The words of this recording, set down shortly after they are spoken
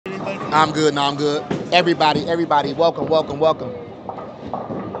I'm good. No, I'm good. Everybody, welcome, welcome, welcome.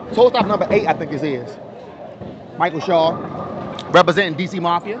 Toll stop number 8, I think this is. Michael Shaw, representing DC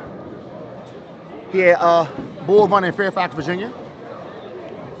Mafia. Here, Bull Run in Fairfax, Virginia.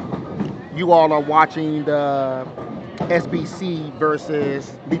 You all are watching the SBC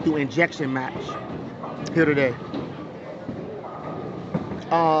versus Lethal Injection match here today.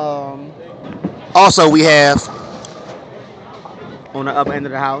 Also, we have on the upper end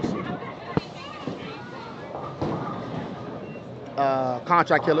of the house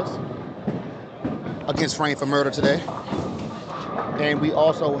Contract Killers against Frame for Murder today. And we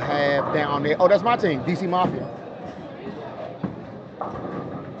also have down there, oh, that's my team, DC Mafia.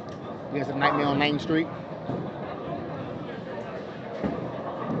 Against the Nightmare on 9th Street.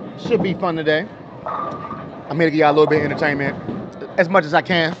 Should be fun today. I'm here to give y'all a little bit of entertainment, as much as I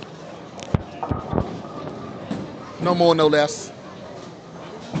can. No more, no less.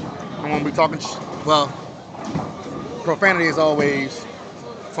 I'm gonna be talking, well, profanity is always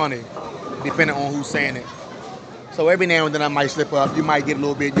funny, depending on who's saying it. So every now and then I might slip up. You might get a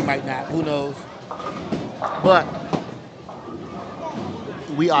little bit, you might not. Who knows? But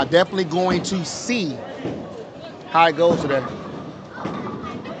we are definitely going to see how it goes today.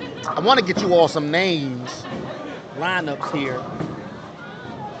 I want to get you all some names, lineups here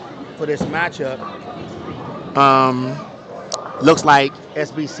for this matchup. Looks like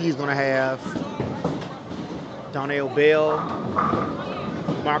SBC is going to have Donnell Bell,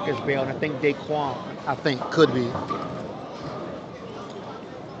 Marcus Bell, and I think Daquan, could be.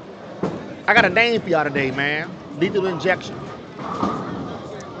 I got a name for y'all today, man. Lethal Injection.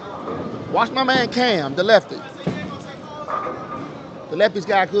 Watch my man Cam, the lefty. The lefty's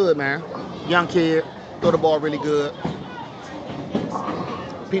got good, man. Young kid, throw the ball really good.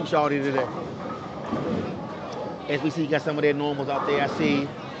 Peep shawty today. SBC got some of their normals out there. I see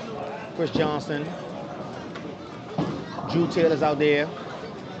Chris Johnson. Drew Taylor's out there.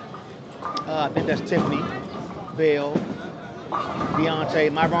 I think that's Tiffany Bell.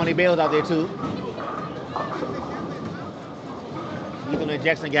 Deontay. My Ronnie Bell's out there too. Lethal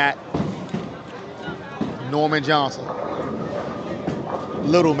Injection got Norman Johnson.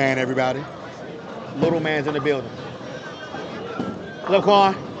 Little man, everybody. Little man's in the building. What up,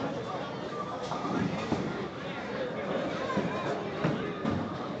 Quan?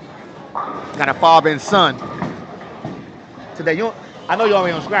 Got a father and son. Today, I know you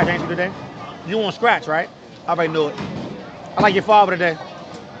already on scratch, ain't you today? You on scratch, right? I already know it. I like your father today.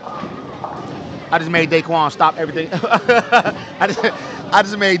 I just made Daquan stop everything. I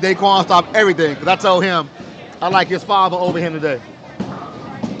just made Daquan stop everything because I told him I like his father over him today.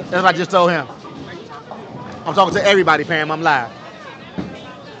 That's what I just told him. I'm talking to everybody, Pam. I'm live.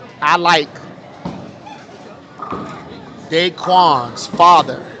 I like Daquan's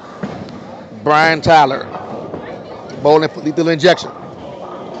father, Brian Tyler, bowling for Lethal Injection,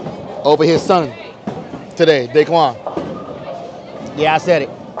 over his son today, Daquan. Yeah, I said it.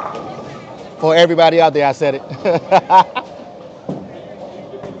 For everybody out there, I said it.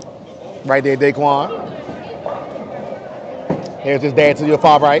 Right there, Daquan. Here's his dad to your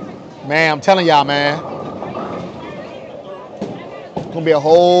far right. Man, I'm telling y'all, man. It's gonna be a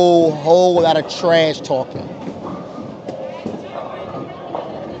whole lot of trash talking.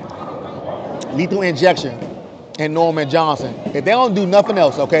 Lethal Injection and Norman Johnson. If they don't do nothing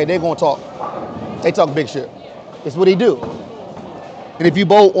else, okay, they're gonna talk. They talk big shit. It's what they do. And if you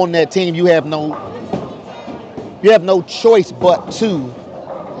both on that team, you have no choice but to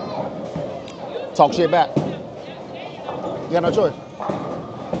talk shit back. You got no choice.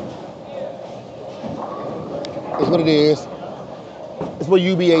 It's what it is. It's what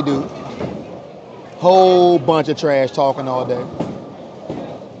UBA do. Whole bunch of trash talking all day.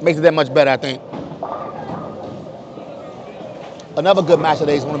 Makes it that much better, I think. Another good match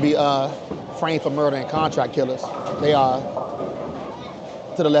today is going to be Frame for Murder and Contract Killers. They are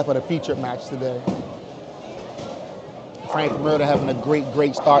to the left of the featured match today. Frame for Murder having a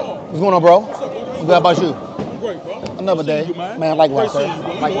great start. What's going on, bro? What's good about you? I'm great, bro. Another day. You, man. Likewise, sir.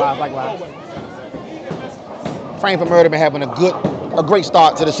 Likewise. Frame for Murder been having a great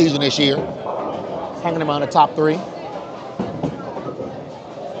start to the season this year. Hanging around the top 3.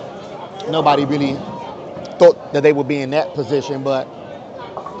 Nobody really thought that they would be in that position, but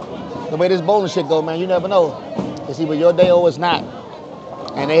the way this bowling shit go, man, you never know. It's either your day or it's not.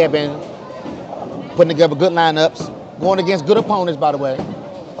 And they have been putting together good lineups, going against good opponents, by the way,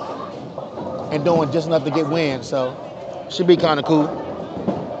 and doing just enough to get wins. So, should be kind of cool.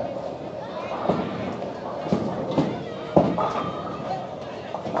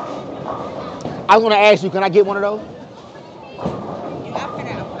 I was going to ask you, can I get one of those?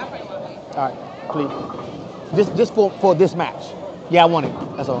 All right, please. Just for this match. Yeah, I want it.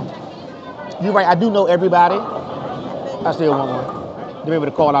 That's all. You're right. I do know everybody. I still want one. To be able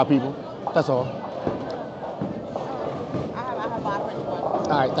to call out people. That's all. I have bought for you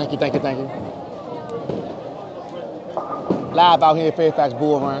one. All right. Thank you. Thank you. Thank you. Live out here at Fairfax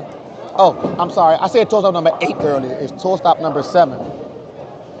Bull Run. Oh, I'm sorry. I said tour stop number 8 earlier. It's tour stop number 7.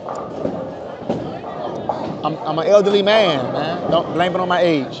 I'm an elderly man. Don't blame it on my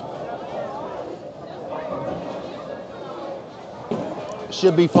age.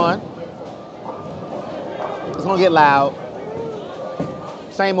 Should be fun. It's gonna get loud.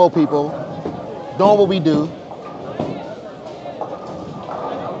 Same old people doing what we do.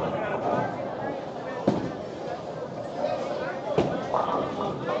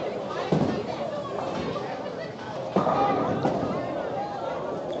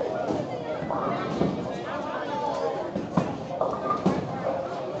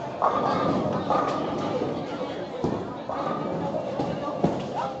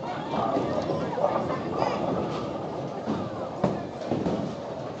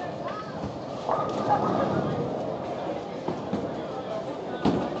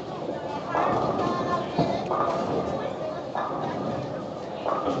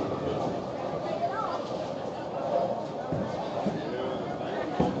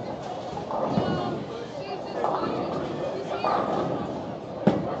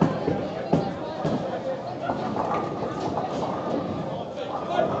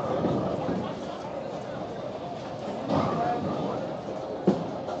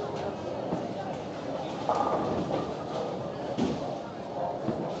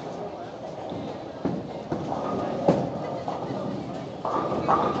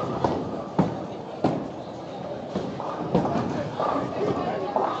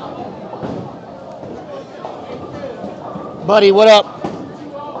 Buddy, what up?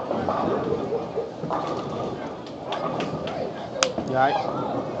 You all right?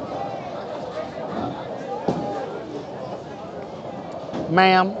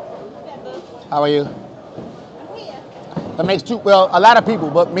 Ma'am, how are you? That makes two, well, a lot of people,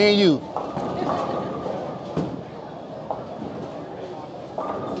 but me and you.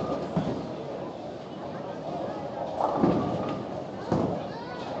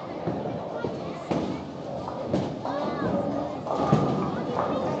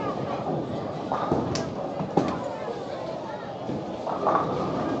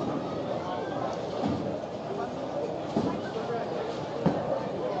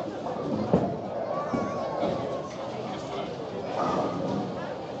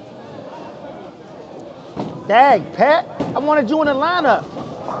 Dang, Pat, I wanted you in the lineup.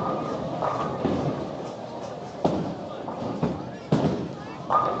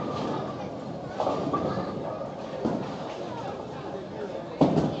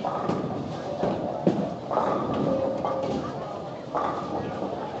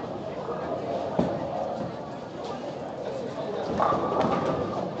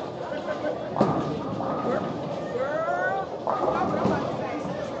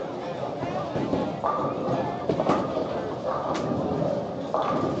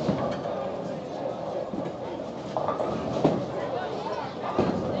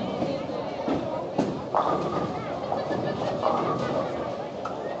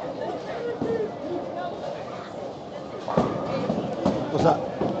 What's up?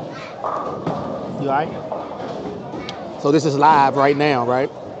 You all right? So this is live right now, right?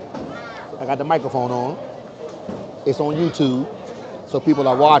 I got the microphone on. It's on YouTube, so people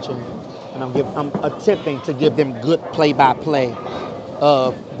are watching, and I'm attempting to give them good play-by-play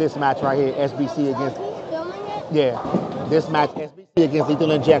of this match right here, SBC against. Filming it? Yeah, this match SBC against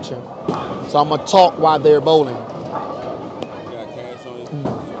Lethal Injection. So I'm gonna talk while they're bowling. You got cash on you?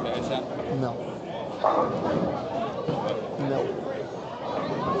 Cash out? No. No.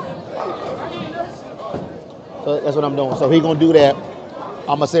 So that's what I'm doing. So he's gonna do that.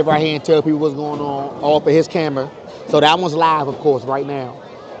 I'm gonna sit right here and tell people what's going on off of his camera. So that one's live, of course, right now.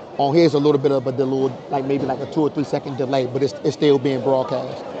 On here's a little bit of a delay, like maybe like a 2 or 3 second delay, but it's still being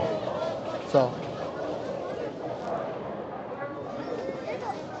broadcast. So.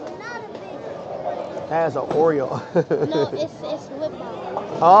 That's an Oreo. No, it's lip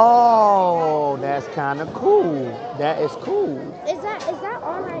balm. Oh, that's kind of cool. That is cool. Is that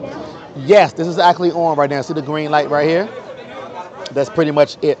on right now? Yes, this is actually on right now. See the green light right here? That's pretty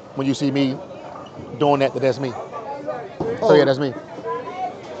much it. When you see me doing that, that's me. So yeah, that's me.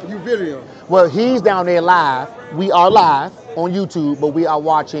 You video. Well, he's down there live. We are live on YouTube, but we are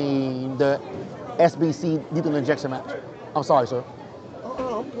watching the SBC Lethal Injection match. I'm sorry, sir.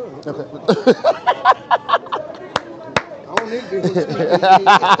 I'm good. Okay. I don't they do.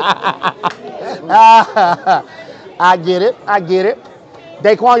 I get it. I get it.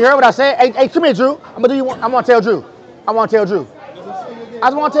 Daquan, you heard what I said? Hey, come here, Drew. I'm gonna tell Drew. I want to tell Drew. I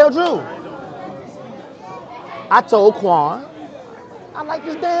just want to tell Drew. I told Quan, I like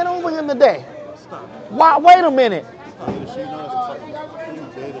this dad over him today. Why? Wait a minute.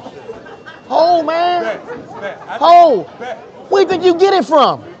 Ho, man. Ho. Where do you think you get it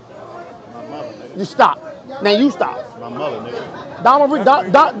from? My mother, nigga. You stop. Now you stop. My mother, nigga. Don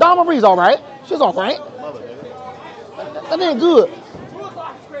Marie's all right. She's all right. Mother, nigga. That ain't good.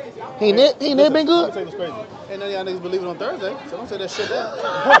 He never been Let me good. tell you what's crazy. Ain't none of y'all niggas believe it on Thursday, so don't say that shit down.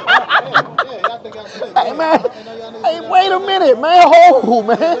 Yeah, y'all think y'all believe. Hey, man. Ain't none of y'all niggas Hey, believe wait a that. minute, man. Hold,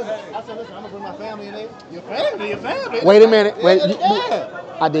 man. I said, listen, I'm gonna bring my family in there. Your family. Wait a minute. Wait. Yeah.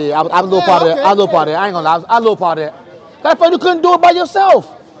 I did. I was a little part of that. okay. I was a little part of that. I ain't gonna lie. I was a little part of that. I thought you couldn't do it by yourself.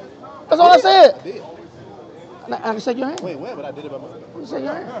 That's all I said. I did. I can shake your hand. Wait, but I did it by myself. You shake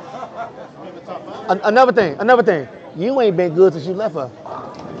your hand. I'm in the top 5. Another thing. You ain't been good since you left her.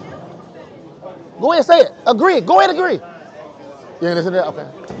 Go ahead and say it. Agree. Go ahead and agree. You ain't listen to that? Okay.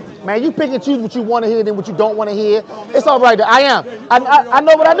 Man, you pick and choose what you want to hear and what you don't want to hear. It's all right. I am. I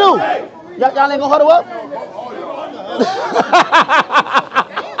know what I do. Y'all ain't gonna huddle up?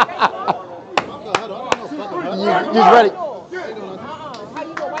 You ready?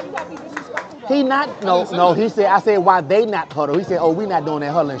 He not. No. He said. I said, why they not huddle? He said, oh, we not doing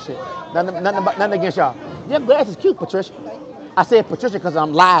that huddling shit. Nothing against y'all. Your glass is cute, Patricia. I said Patricia because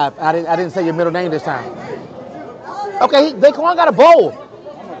I'm live. I didn't say your middle name this time. Okay, Daquan got a bowl.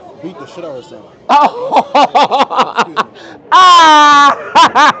 Beat the shit out of something. Oh.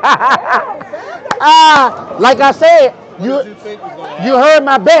 Like I said, you heard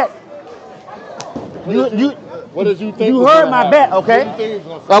my bet. What did you think? You heard my bet, okay?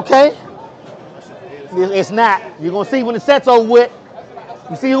 Okay. It's not. You're gonna see when the set's over with.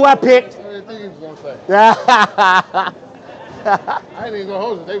 You see who I picked. What did you think he was gonna say? I ain't even gonna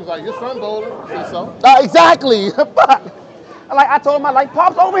hold it. They was like, your son bowling. I said so. Exactly. I told him I like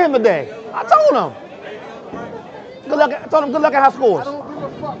Pops over him today. I told him. Good luck. I told him good luck at high scores. I don't give a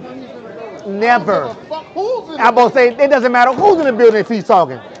fuck when he's in the building. Never. I don't give a fuck who's in the I'm gonna say it doesn't matter who's in the building if he's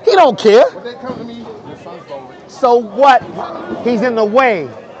talking. He don't care. When they come to me, your son's bowling. So what? He's in the way.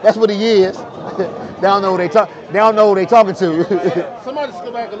 That's what he is. They don't know who they talking to. Somebody should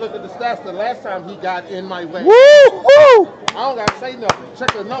go back and look at the stats the last time he got in my way. Woo! I don't gotta say nothing.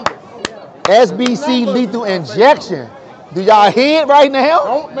 Check the numbers. SBC lethal injection. Do y'all hear it right now?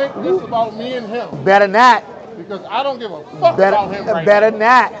 Don't make this about me and him. Better not. Because I don't give a fuck about him right Better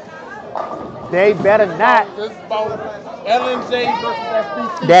now. not. They better not. This is about LNJ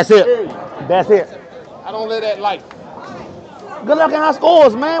versus SBC. That's it. Period. That's it. I don't live that life. Good luck in high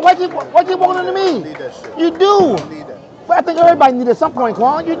scores, man. Why keep walking into me? Need that shit. You do. I don't need that. But I think everybody needs it at some point,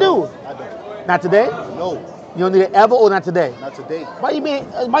 Quan. You do. I don't. Not today? No, You don't need it ever or not today? not today. Why you being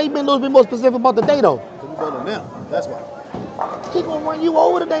a little bit more specific about the day though? Cause we bowling now. That's why. He gonna run you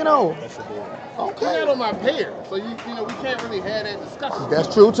over today though. That shit bowling. Okay. You're not on my pair, so you know we can't really have that discussion. That's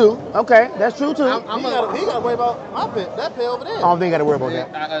true too. Okay, that's true too. He gotta worry about my pair, that pair over there. I don't think you gotta worry about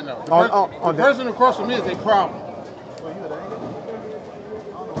that. I know. On The person across from me is a problem.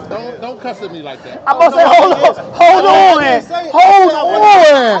 Don't cuss at me like that. I'm about to say, hold on.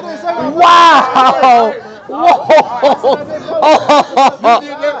 Wow. Whoa.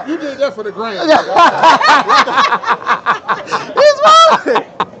 You did that for the gram. He's smiling.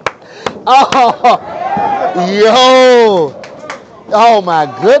 Oh, yo. Oh my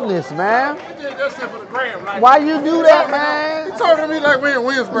goodness, man. You did that shit for the gram. Like, Why you do that, man? you talking to me like we in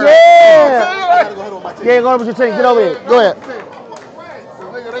Williamsburg. Yeah. I gotta go ahead on my team. Yeah, go to your team. Get over here. Go ahead.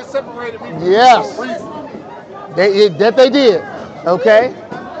 Nigga, they separated me. Yes. For a reason. They did. Okay.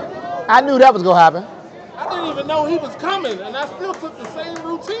 I knew that was gonna happen. I didn't even know he was coming, and I still took the same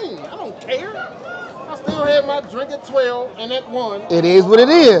routine. I don't care. I still had my drink at 12 and at 1. It is what it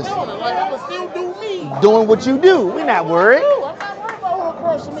is. Like, I can still do me. Doing what you do. We're not worried. I'm not worried about who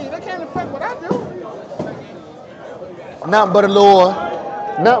across from me. They can't affect what I do. Nothing but the Lord.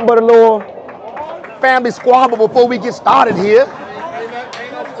 Nothing but the Lord. Family squabble before we get started here.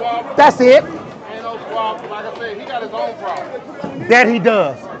 Ain't no squabble. That's it. Ain't no squabble. Like I said, he got his own problem. That he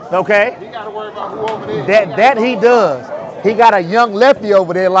does. Okay? He got to worry about who over there. That he does. He got a young lefty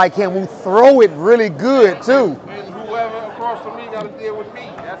over there like him who throw it really good too. And whoever across from me got to deal with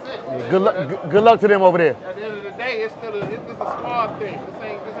me. That's it. Good luck to them over there. At the end of the day, it's still a squad thing. This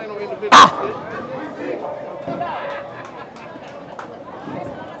ain't no individual shit.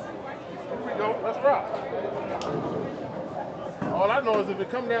 Here we go. Let's rock. All I know is if it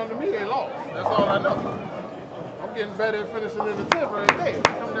come down to me, they lost. That's all I know. I'm getting better at finishing in the 10th every day. If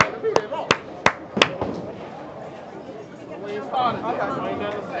they come down to me, they won't. We ain't started yet, so ain't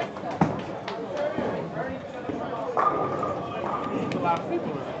nothing to say. There's a lot of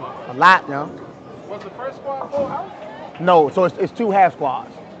people in this one. A lot, you know. Was the first squad full house? No, so it's 2 half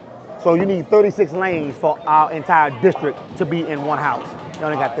squads. So you need 36 lanes for our entire district to be in one house. You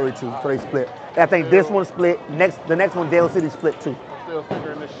only got 32, so they split. I think this one split. The next one, Dale City split too. Still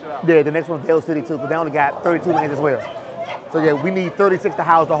figuring this shit out. Yeah, the next one's Dale City too, but they only got 32 lanes as well. So yeah, we need 36 to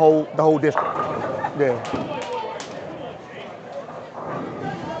house the whole district. Yeah.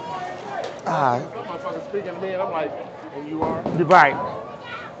 All right. Some motherfucker speaking to me, and I'm like, and you are? You're right.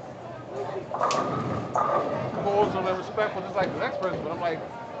 Bulls are respectful, just like the next person, but I'm like,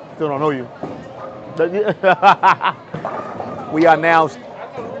 Still don't know you. We are now. I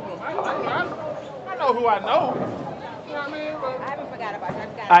know who I know. You know what I mean? But I haven't forgot about you. I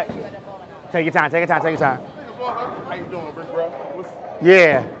All got right. to you at the bowling alley. Take your time. Take your time. Take your time. nigga, boy, how you doing, big bro? What's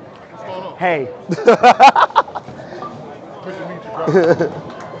Yeah. going on? Hey. Good to meet you, bro.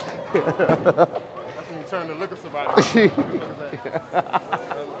 That's when you turn to look at somebody.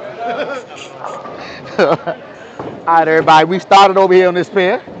 All right, everybody. We started over here on this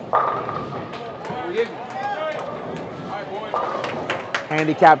pair.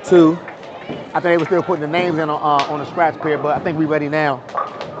 Handicap 2. I think they were still putting the names in on the scratch pair, but I think we're ready now.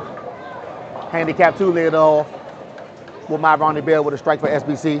 Handicap 2 led off with my Ronnie Bell with a strike for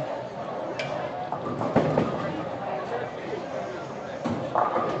SBC.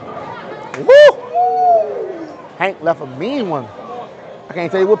 Woo! Hank left a mean one. I can't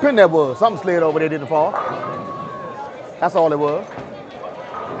tell you what pin that was. Something slid over there, didn't fall. That's all it was.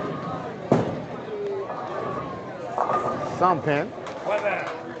 Some pin. What that?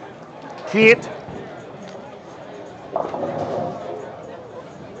 Hit.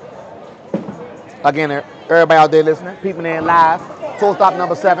 Again, everybody out there listening, peeping in live. Full stop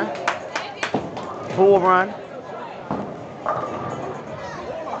number 7. Full run.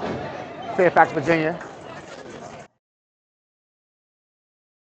 Fairfax, Virginia.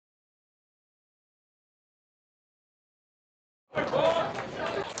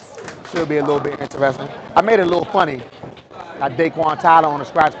 Should be a little bit interesting. I made it a little funny. Got Daquan Tyler on the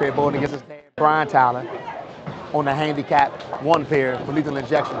scratch pair bowling against his dad, Brian Tyler, on the handicap 1 pair for lethal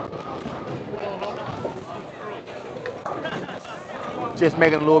injection. Just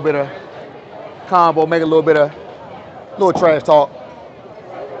making a little bit of combo, making a little trash talk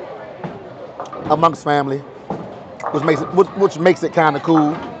amongst family, which makes it kind of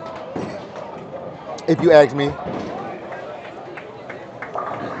cool, if you ask me.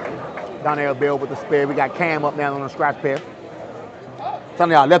 Donnell Bell with the spare. We got Cam up now on the scratch pair.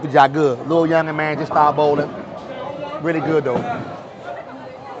 Telling y'all, lefty job good. Little younger man just started bowling. Really good though.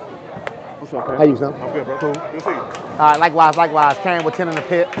 What's up, man? How you, son? I'm good, bro. Cool. Good to see you. Likewise. Cam with 10 in the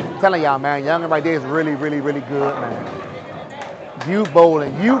pit. Telling y'all, man, younger right there is really good, man. Youth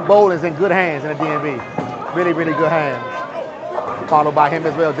bowling's in good hands in the DMV. Really good hands. Followed by him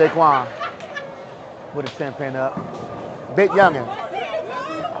as well, Daquan, with a 10 pin up. Big youngin.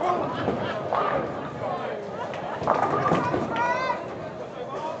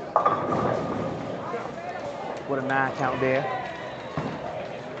 With a 9 count there.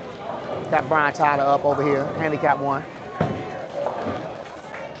 Got Brian Tyler up over here, handicap 1.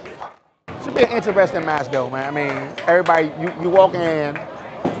 Should be an interesting match though, man. I mean, everybody, you walk in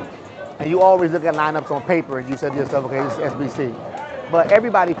and you always look at lineups on paper and you say to yourself, okay, this is SBC. But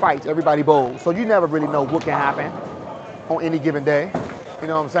everybody fights, everybody bowls. So you never really know what can happen on any given day. You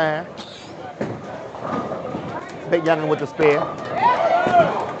know what I'm saying? Big youngin with the spare.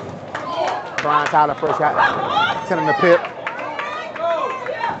 Brian Tyler first shot, 10 in the pit.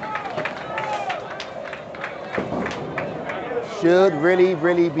 Should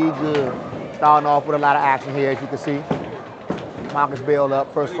really be good. Starting off with a lot of action here, as you can see. Marcus Bell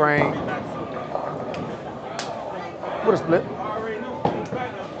up, first frame. With a split.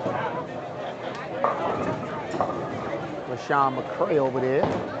 Rashawn McCray over there.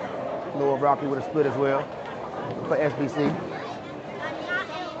 Lil Rocky with a split as well for SBC.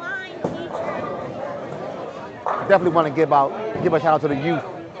 Definitely want to give a shout out to the youth.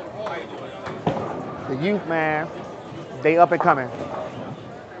 The youth, man, they up and coming.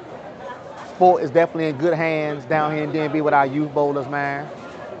 Sport is definitely in good hands down here in DMV with our youth bowlers, man.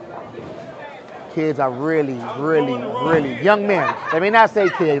 Kids are really young men. Let me not say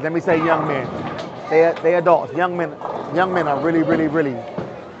kids. Let me say young men. They adults. Young men are really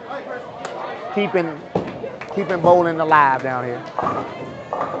keeping bowling alive down here.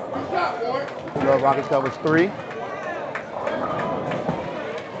 Little Rocket covers 3.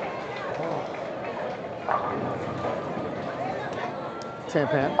 10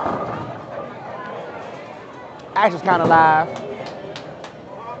 pin. Action's kind of live.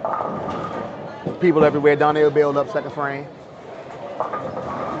 People everywhere. Donnell build up second frame.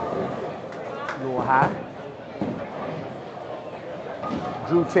 A little high.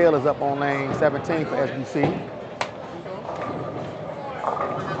 Drew Taylor's up on lane 17 for SBC.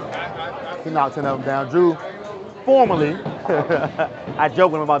 He knocked 10 of them down. Drew, formerly, I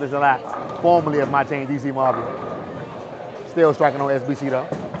joke with him about this a lot, formerly of my team, DC Marvel. Still striking on SBC though.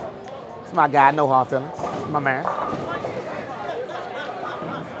 It's my guy, no hard feelings. My man.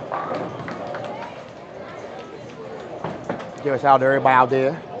 Give a shout out to everybody out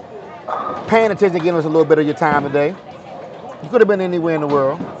there. Paying attention, giving us a little bit of your time today. You could have been anywhere in the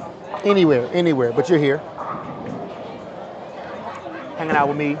world. Anywhere, but you're here. Hanging out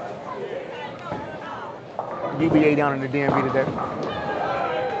with me. UBA down in the DMV today.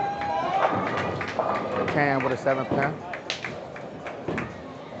 Cam with a 7th pin.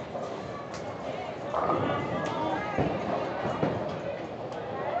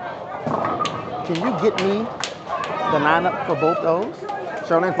 Can you get me the lineup for both those?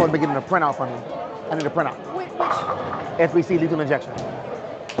 Charlene's supposed to be getting a printout from me. I need a printout. Which? SBC lethal injection.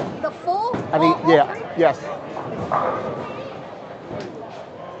 The full? I need, yeah, yes.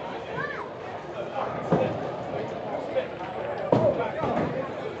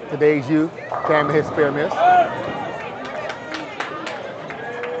 Today's you, Cam his spear miss.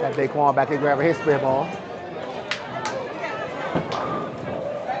 Got Daquan back here grabbing his spear ball.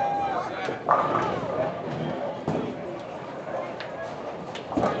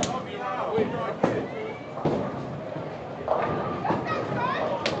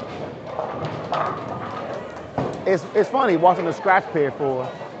 It's funny watching the scratch pair for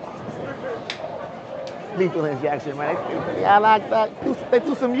lethal injection, man. I like that. They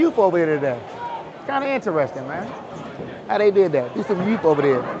threw some youth over here today. It's kind of interesting, man. How they did that. Threw some youth over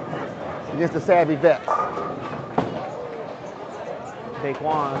there against the savvy vets.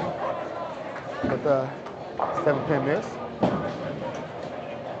 Daquan with the 7 pin miss.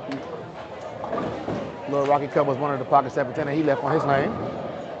 Little Rocky Cup was one of the pocket 7-10 and he left on his lane.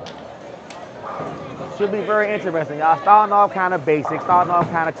 Should be very interesting. Y'all starting off kind of basic, starting off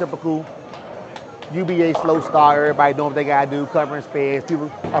kind of typical UBA slow start. Everybody doing what they gotta do, covering spares.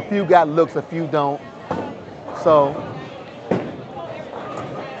 A few got looks, a few don't. So,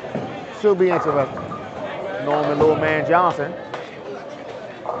 should be interesting. Norman Little Man Johnson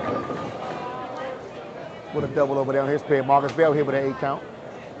with a double over there on his pair. Marcus Bell here with an 8 count.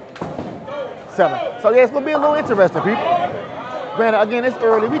 7. So yeah, it's gonna be a little interesting, people. Granted, again, it's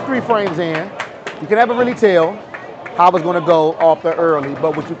early. We 3 frames in. You can never really tell how it's gonna go off the early,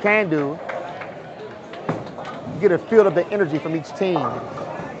 but what you can do, get a feel of the energy from each team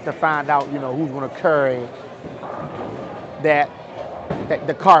to find out, you know, who's gonna carry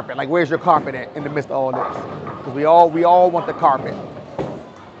the carpet. Like, where's your carpet at in the midst of all this? Because we all want the carpet.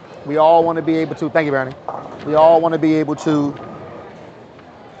 We all want to be able to. Thank you, Bernie. We all want to be able to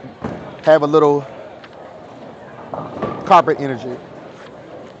have a little carpet energy.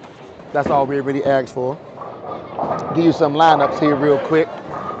 That's all we really asked for. Give you some lineups here real quick.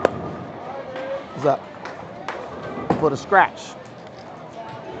 What's up? For the scratch,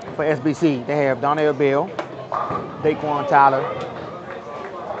 for SBC, they have Donnell Bell, Daquan Tyler,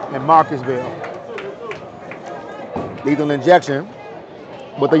 and Marcus Bell. Lethal injection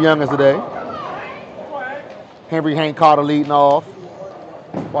with the youngest today. Henry Hank Carter leading off.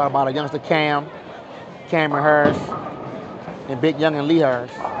 What about a youngster Cameron Harris, and Big Young and Lee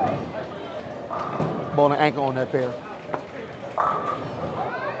Harris. Ball and ankle on that pair.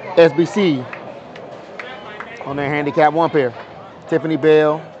 SBC on their handicap 1 pair. Tiffany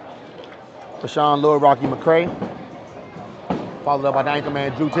Bell, Rashawn Lord, Rocky McCray. Followed up by the anchor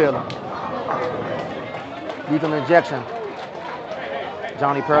man, Drew Taylor. Lethal injection.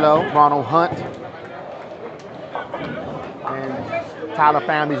 Johnny Perlow, Ronald Hunt, and Tyler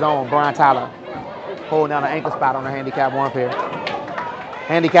family's own, Brian Tyler, holding down the ankle spot on the handicap 1 pair.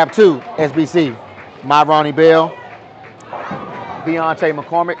 Handicap 2, SBC. My Ronnie Bell, Deontay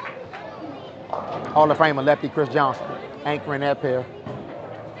McCormick, Hall of Famer lefty Chris Johnson, anchoring that pair.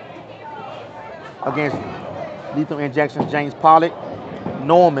 Against lethal injections, James Pollock,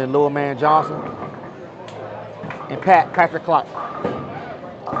 Norman Little Man Johnson, and Patrick Clark.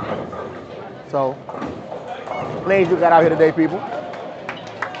 So, plays you got out here today, people.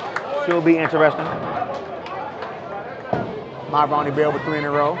 Should be interesting. My Ronnie Bell with 3 in a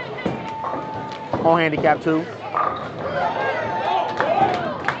row. On handicap 2.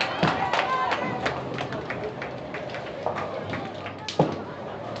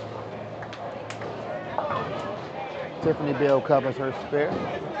 Tiffany Bell covers her spare.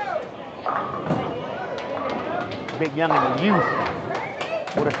 Big Young in the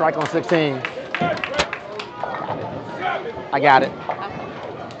youth with a strike on 16. I got it.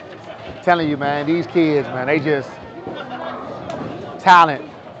 Telling you, man, these kids, man, they just talent.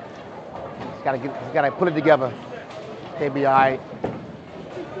 Just gotta put it together. They be all right.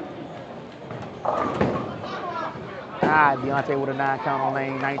 Deontay with a 9 count on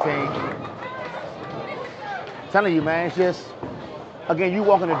lane 19. Telling you, man, it's just, again, you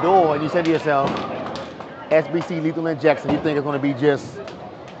walk in the door and you say to yourself, SBC lethal injection. You think it's gonna be just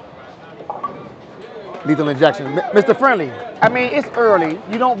lethal injection. Mr. Friendly, I mean, it's early.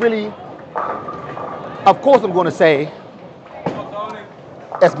 You don't really, of course I'm gonna say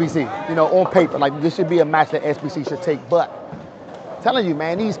SBC, you know, on paper. Like, this should be a match that SBC should take, but telling you,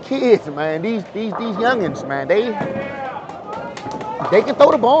 man, these kids, man, these youngins, man, they can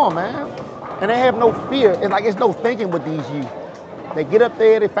throw the ball, man. And they have no fear. It's like it's no thinking with these youth. They get up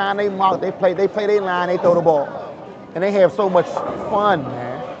there, they find their mark, they play their line, they throw the ball. And they have so much fun,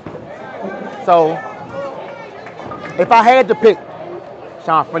 man. So, if I had to pick,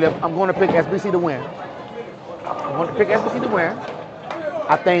 Sean Phillip, I'm going to pick SBC to win. I'm going to pick SBC to win.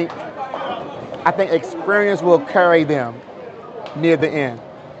 I think experience will carry them near the end.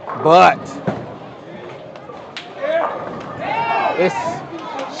 But it's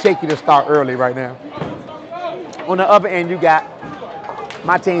shaky to start early right now. On the other end, you got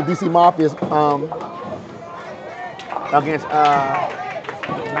my team, DC Mafia's against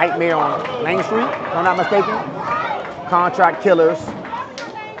Nightmare on Main Street, if I'm not mistaken. Contract Killers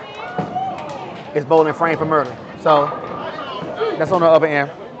is bowling frame for murder. So that's on the other end.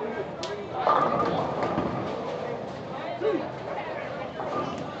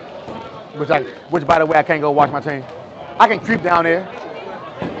 Which by the way, I can't go watch my team. I can creep down there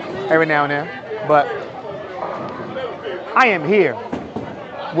every now and then, but I am here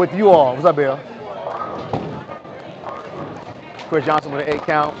with you all. What's up, Bill? Chris Johnson with an 8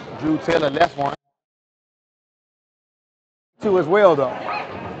 count. Drew Taylor left one. 2 as well, though.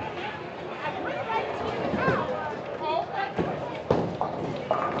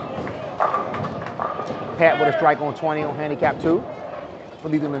 Pat with a strike on 20 on handicap 2 for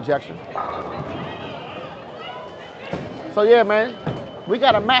lethal injection. So yeah, man, we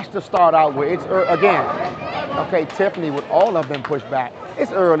got a match to start out with. It's again, okay, Tiffany with all of them pushed back.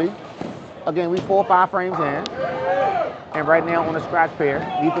 It's early. Again, we 4 or 5 frames in. And right now on the scratch pair,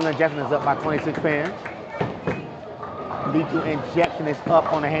 lethal injection is up by 26 pins. Lethal injection is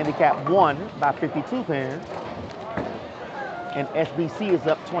up on the handicap 1 by 52 pins. And SBC is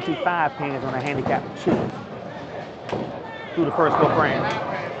up 25 pins on the handicap 2 through the first 4 frames.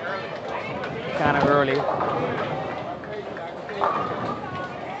 Kind of early.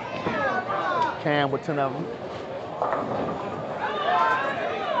 Cam with 10 of them.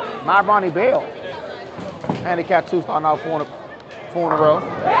 My Ronnie Bell. Handicap 2 starting out 4 in a row.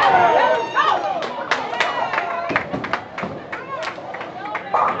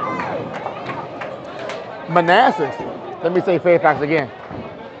 Manassas. Let me say Fairfax again.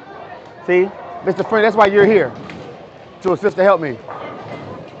 See, Mr. Friend, that's why you're here. To assist to help me.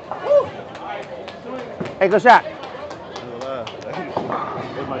 Woo. Hey, good shot.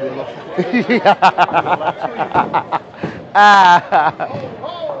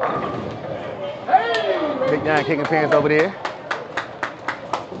 Big John kicking pants over there.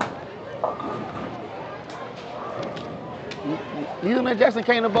 Lethal injection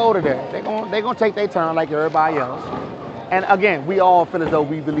came to bowl today. They're gonna take their turn like everybody else. And again, we all feel as though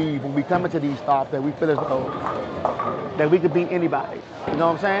we believe when we come into these stops that we feel as though that we could beat anybody. You know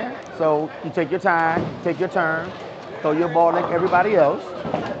what I'm saying? So you take your time, take your turn, throw your ball like everybody else,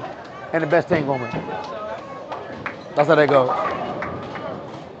 and the best team gonna win. That's how that goes.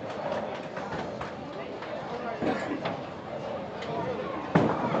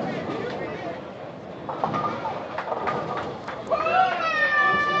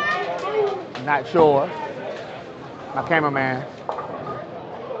 Not sure. My cameraman.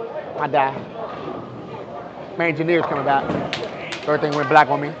 I die. My engineer's coming back. Everything went black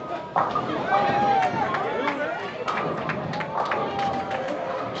on me.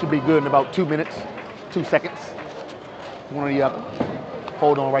 Should be good in about 2 minutes, 2 seconds. One or the other.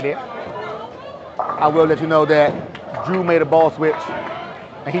 Hold on right there. I will let you know that Drew made a ball switch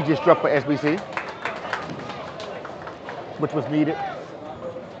and he just struck for SBC, which was needed.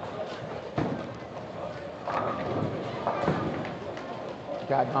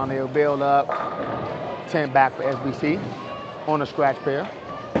 Got Donnell Bell up, 10 back for SBC on a scratch pair.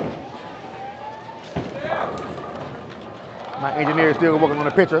 My engineer is still working on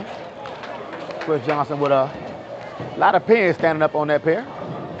the picture. Chris Johnson with a A lot of pins standing up on that pair.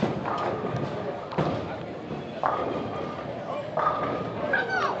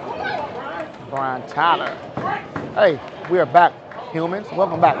 Brian Tyler. Hey, we are back, humans.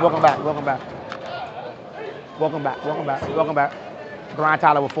 Welcome back, welcome back, welcome back. Welcome back, welcome back, welcome back. Brian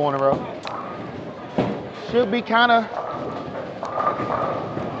Tyler with 4 in a row. Should be kind of...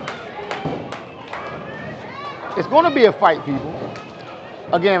 It's going to be a fight, people.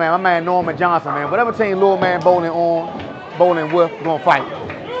 Again, man, my man Norman Johnson, man. Whatever team little man bowling with, going to fight.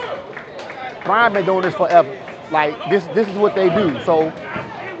 Brian been doing this forever. Like, this is what they do. So,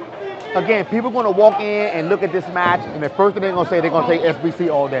 again, people are going to walk in and look at this match, and the first thing they're going to say, they're going to say SBC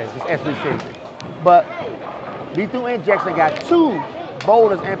all day. Just SBC. But Lethal Injection got 2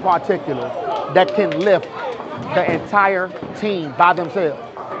 bowlers in particular that can lift the entire team by themselves.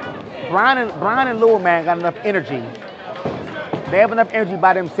 Brian and Lil Man got enough energy. They have enough energy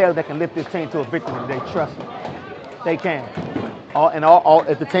by themselves that can lift this team to a victory. They trust them. They can.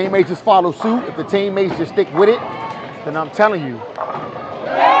 If the teammates just follow suit, if the teammates just stick with it, then I'm telling you,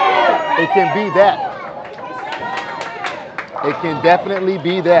 it can be that. It can definitely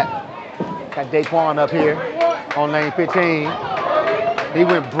be that. Got Daquan up here on lane 15. He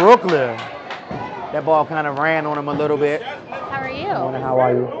went Brooklyn. That ball kind of ran on him a little bit. How are you? Morning, how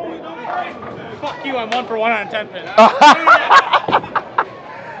are you? Fuck you, I'm 1 for 1 on 10 pin. You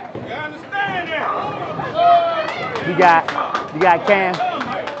understand that? You got Cam.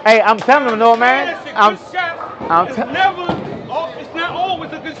 Hey, I'm telling him, no man. It's not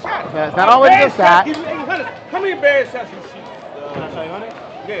always a good shot. Yeah, it's not always a good shot. Give you 800. How many bad shots you shoot? Can I shot 100?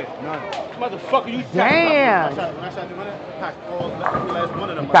 Yeah, none. Motherfucker, you Damn. When I shot the 100, I packed all every last one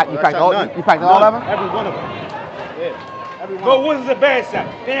of them. You packed all of them? Every one of them. Yeah. Every one. But what is a bad shot?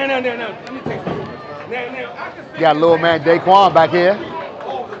 No. Let me take some. Now, I can say Got little man Daquan back here.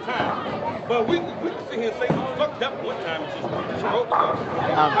 all the time. But we can sit here and say we fucked up one time. It's just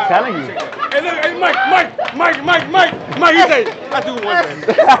I'm telling you. Hey, look, hey, Mike, you say, I do one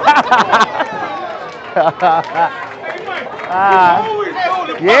thing. Hey, Mike, always know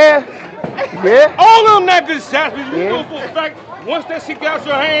the Yeah. all of them not good shots, but you know for a fact, once that shit got out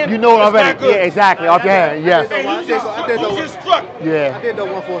your hand, You know it's already. not good. Yeah, exactly. Off your hand. Yes. And you just struck. Yeah. I did the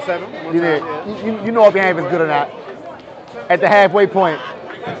 147. You did. You know if your hand is good or not. At the halfway point,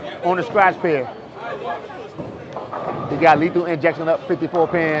 on the scratch pair. You got Lethal Injection up 54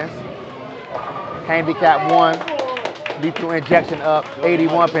 pins. Handicap 1. Lethal Injection up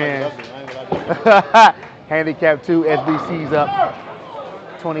 81 pins. Handicap 2, SBC's up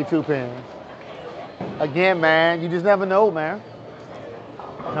 22 pins. Again, man, you just never know, man.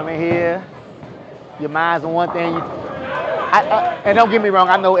 Come in here, your mind's on one thing. And don't get me wrong,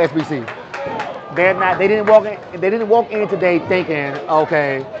 I know SBC. They didn't walk in today thinking,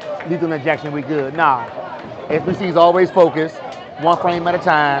 okay, Lethal Injection, we good. Nah, SBC's always focused, one frame at a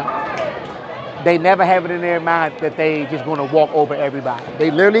time. They never have it in their mind that they just gonna walk over everybody.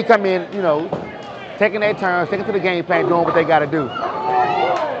 They literally come in, taking their turn, sticking to the game plan, doing what they gotta do.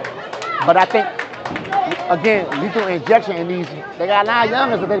 But I think, again, Lethal Injection in these, they got a lot of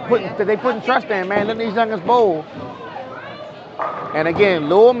youngers that they putting trust in, man. Letting these youngers bowl. And again,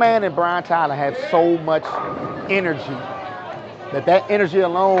 Lil Man and Brian Tyler have so much energy that energy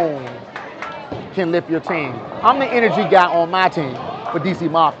alone can lift your team. I'm the energy guy on my team for DC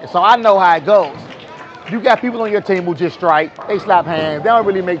Mafia, so I know how it goes. You got people on your team who just strike, they slap hands, they don't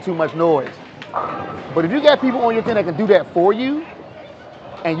really make too much noise. But if you got people on your team that can do that for you,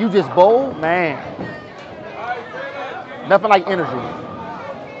 and you just bowl, man, nothing like energy.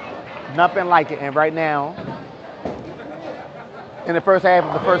 Nothing like it. And right now, in the first half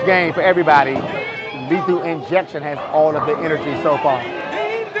of the first game for everybody, Lethal Injection has all of the energy so far.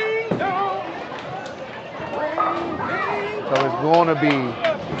 So it's going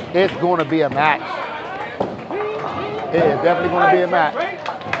to be a match. It is definitely going to be a match.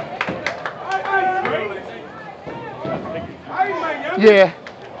 Yeah,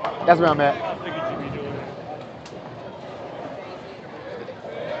 that's where I'm at.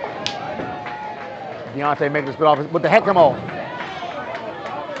 Deontay making the split off. What the heck, come on.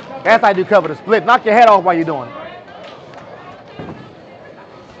 That's how you cover the split. Knock your head off while you're doing it.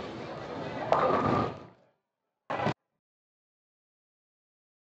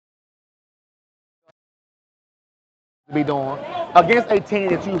 Be doing against a team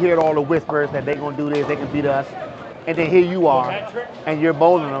that you hear all the whispers that they're gonna do this, they can beat us, and then here you are, and you're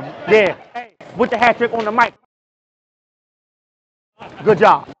bowling them. Yeah, hey, with the hat trick on the mic. Good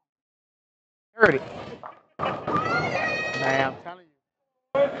job. Heard it. Man, I'm telling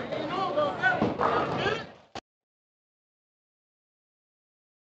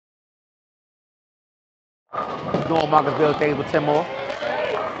you. doing Marcus Bill things with 10 more.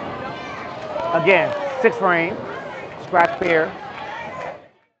 Again, 6 frame, scratch pair.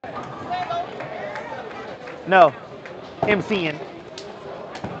 No, MCing.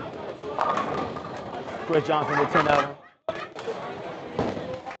 Chris Johnson with 10 of them.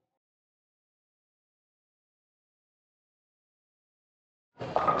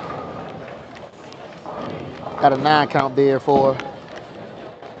 Got a 9 count there for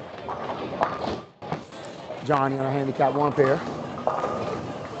Johnny on a handicap 1 pair.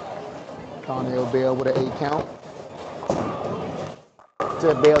 Connell Bell with an 8 count.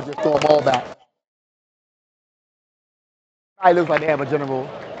 Said Bell just throw them all back. It looks like they have a general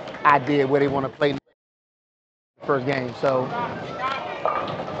idea where they want to play the first game. So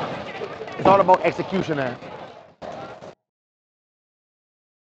it's all about execution there.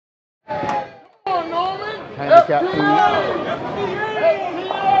 Handicap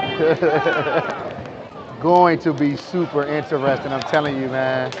 2. Going to be super interesting, I'm telling you,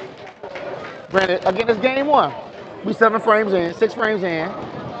 man. Granted, again, it's game 1. We 6 frames in.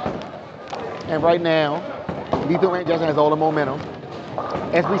 And right now, Lethal Rank Jackson has all the momentum.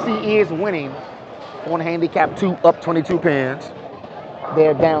 SBC is winning on handicap 2, up 22 pins.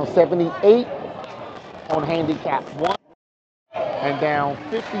 They're down 78 on handicap 1 and down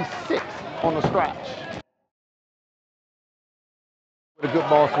 56 on the scratch. With a good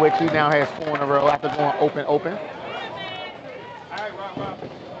ball switch, he now has 4 in a row after going open.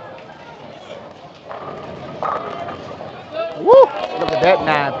 Woo! Look at that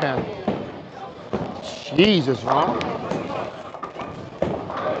 9 pin. Jesus, Ron.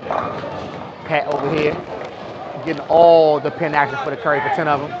 Pat over here, getting all the pin action for the curry for 10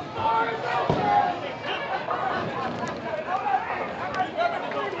 of them.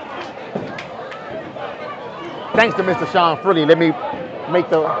 Thanks to Mr. Sean Frilly, let me make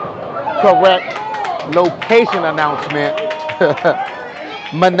the correct location announcement.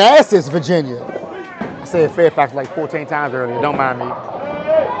 Manassas, Virginia. I said Fairfax like 14 times earlier, don't mind me.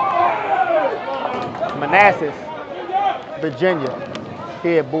 Manassas, Virginia,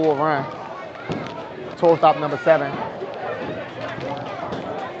 here at Bull Run. Tour stop number 7.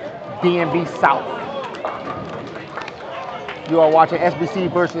 DMV South. You are watching SBC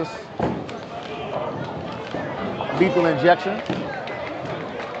versus Lethal Injection.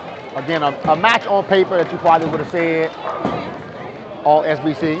 Again, a match on paper that you probably would have said all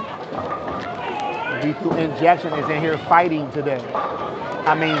SBC. Lethal Injection is in here fighting today.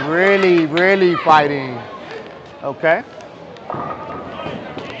 I mean, really, really fighting. Okay?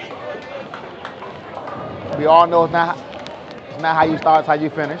 We all know it's not how you start, it's how you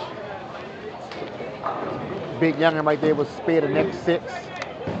finish. Big youngin right there was spear the next 6.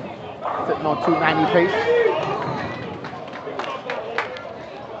 Sitting on 290 pace.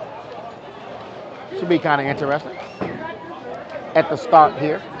 Should be kind of interesting. At the start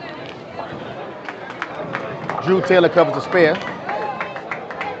here. Drew Taylor covers the spare.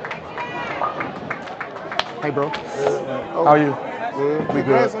 Hey, bro. How are you? Good. We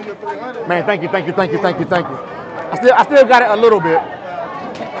good. On your 300. Man, thank you. I still got it a little bit.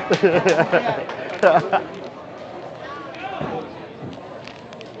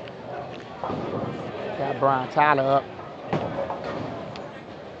 Got Brian Tyler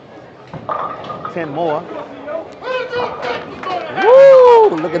up. 10 more.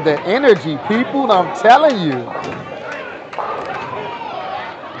 Woo! Look at the energy, people. I'm telling you.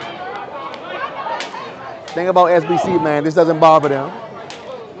 Thing about SBC, man, this doesn't bother them.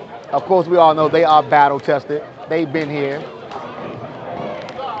 Of course, we all know they are battle tested. They've been here.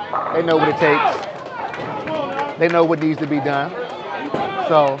 They know what it takes. They know what needs to be done.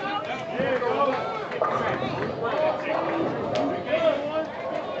 So,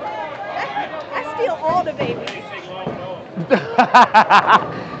 I steal all the babies.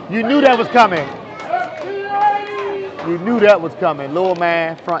 you knew that was coming. You knew that was coming. Little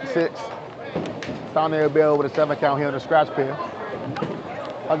man, front 6. Connell Bell with a 7 count here on the scratch pair.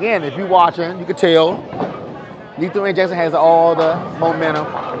 Again, if you're watching, you can tell Lethal Rank Jackson has all the momentum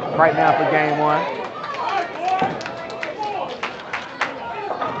right now for game 1.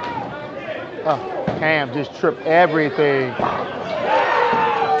 Oh, Cam just tripped everything.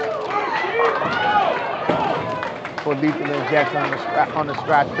 For Lethal Rank Jackson on the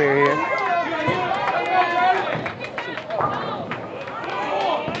scratch pair here.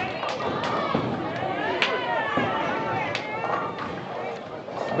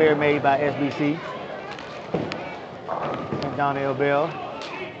 Spare made by SBC and Donnell Bell.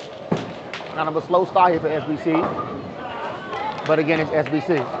 Kind of a slow start here for SBC, but again, it's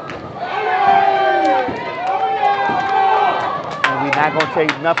SBC. And we're not going to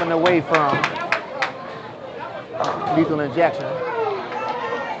take nothing away from lethal injection.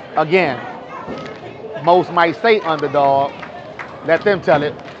 Again, most might say underdog. Let them tell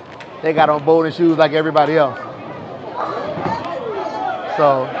it. They got on bowling shoes like everybody else.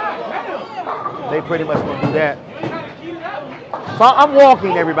 So they pretty much gonna do that. So I'm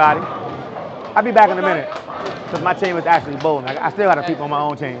walking, everybody. I'll be back in a minute. Because my team is actually bowling. I still got to people on my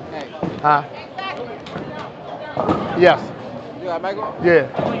own team. Huh? Yes. You got a mic on? Yeah.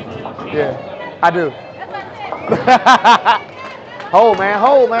 Yeah. I do. Hold, man.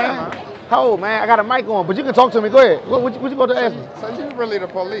 Hold, man. Hold, man. I got a mic on, but you can talk to me. Go ahead. What you about to ask me? So you really the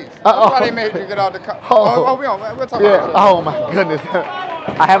police. That's why they made you get out the car. We'll talk about that. Oh, my goodness.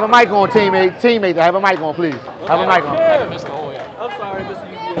 I have a mic on, teammates. I have a mic on, please. Have a mic on. I'm sorry, Mr.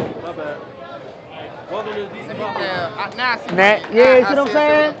 UBA. My bad. Welcome to the DC Yeah, you see what I'm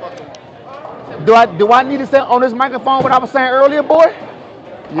saying? Do I need to say on this microphone what I was saying earlier, boy?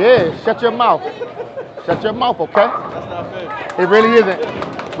 Yeah, shut your mouth. Shut your mouth, okay? That's not fair. It really isn't.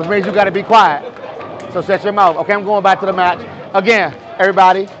 Which means you got to be quiet. So shut your mouth. Okay, I'm going back to the match. Again,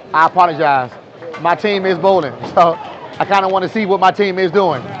 everybody, I apologize. My team is bowling, so I kind of want to see what my team is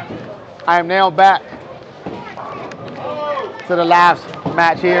doing. I am now back to the last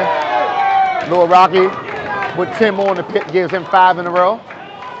match here. Lil Rocky with 10 more in the pit gives him 5 in a row.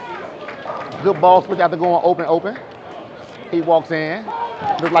 Good ball switch after going open. He walks in.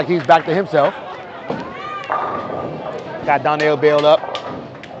 Looks like he's back to himself. Got Donnell Bell up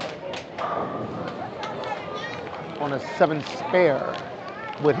on a 7 spare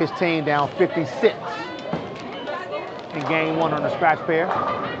with his team down 56 in game 1 on the scratch pair.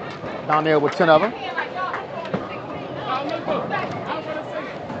 Donnell with 10 of them.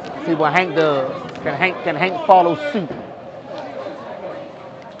 See what Hank does. Can Hank follow suit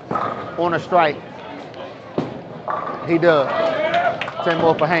on a strike? He does. 10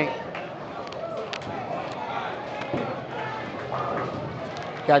 more for Hank.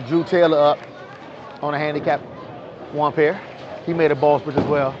 Got Drew Taylor up on a handicap 1 pair. He made a ball switch as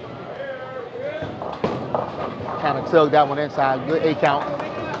well. Kind of tugged that one inside. Good 8 count.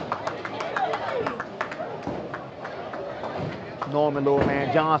 Norman Little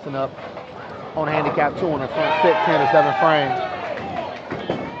Man Johnson up on a handicap 2 on the front 6, 10 to 7 frame.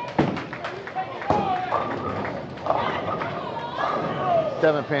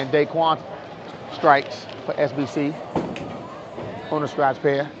 Seven-pin Daquan strikes for SBC on the scratch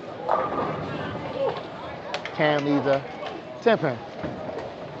pair. Cam needs a 10-pin.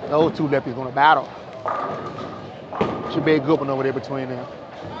 Those 2 lefties gonna battle. Should be a good one over there between them.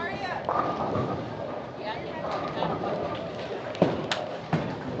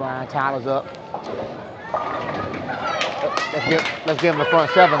 Brian Tyler's up. Let's give him the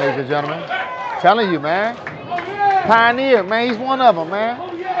front 7, ladies and gentlemen. Telling you, man. Pioneer, man, he's one of them, man.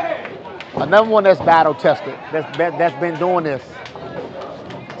 Another one that's battle tested, that's been doing this.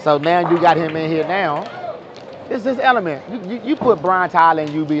 So now you got him in here now. This is his element. You put Brian Tyler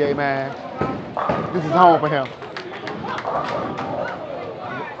in UBA, man. This is home for him.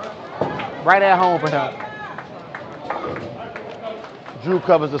 Right at home for him. Drew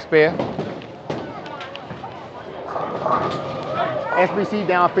covers the spare. SBC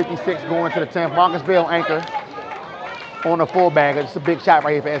down 56 going to the 10th. Marcus Bell anchor on a 4-bagger. It's a big shot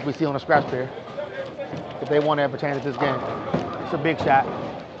right here for SBC on the scratch pair. If they want to ever change this game. It's a big shot.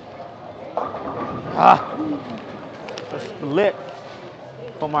 A split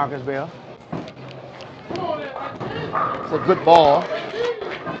for Marcus Bell. It's a good ball.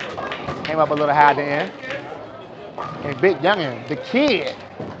 Came up a little high at the end. And Big Youngin, the kid,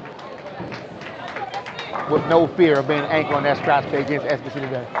 with no fear of being anchored on that scratch play against SBC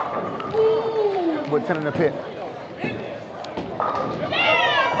today. With 10 in the pit.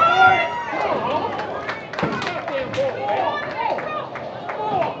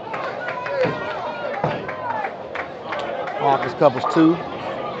 Marcus covers 2.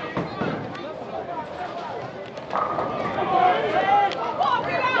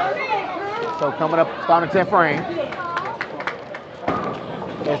 So coming up, starting 10th frame.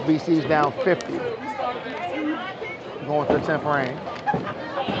 SBC's down 50. Going to the 10th frame.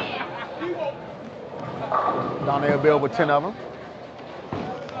 Donnell Bill with 10 of them.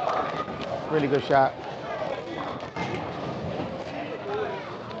 Really good shot.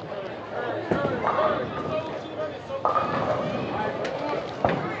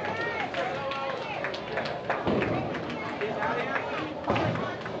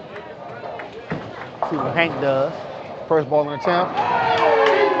 See what Hank does. First ball on the 10th.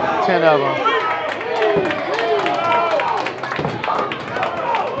 10 of them.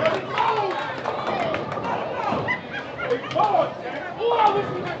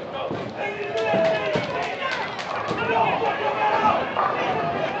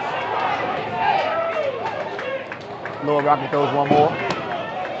 Lord Rocky throws one more.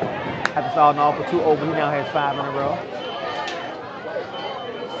 After starting off with 2 open, he now has 5 in a row.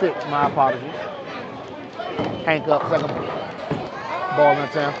 6, my apologies. Hank up, second ball in the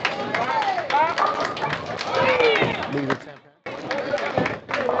 10th. Leads a 10.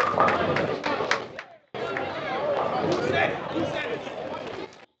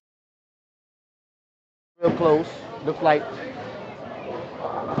 Real close. Looks like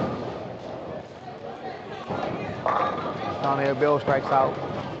Donnell Bell strikes out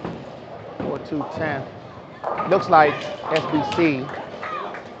for 2-10. Looks like SBC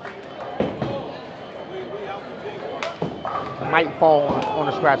might fall on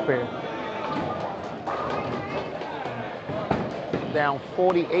the scratch pair. Down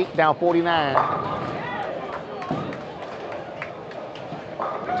 48, down 49.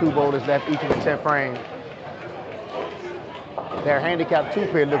 2 bowlers left each of the 10 frames. Their handicap 2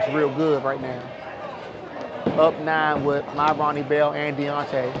 pair looks real good right now. Up 9 with my Ronnie Bell and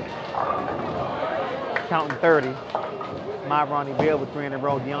Deontay. Counting 30. My Ronnie Bell with 3 in a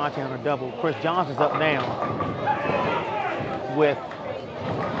row. Deontay on a double. Chris Johnson's up now with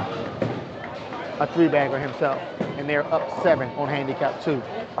a 3-bagger himself. And they're up 7 on handicap 2.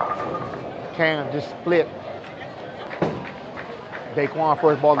 Cam just split. Daquan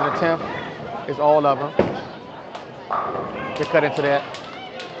first ball in the 10th. It's all of them. They cut into that.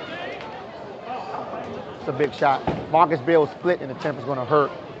 It's a big shot. Marcus Bell split in the 10th is going to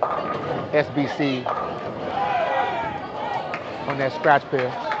hurt SBC on that scratch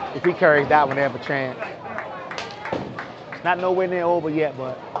pair. If he carries that one, they have a chance. It's not nowhere near over yet,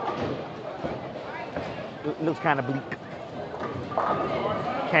 but it looks kind of bleak.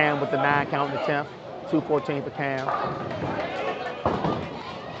 Cam with the 9 count in the 10th. 2-14 for Cam.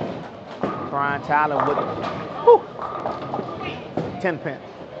 Brian Tyler with 10 pin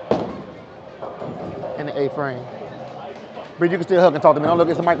in the 8th frame. Bree, you can still hug and talk to me. Don't look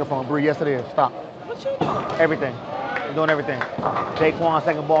at the microphone, Bree. Yes, it is. Stop. What you doing? Everything. I'm doing everything. Daquan's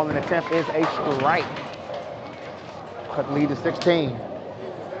second ball in the 10th is a strike. Cut the lead to 16.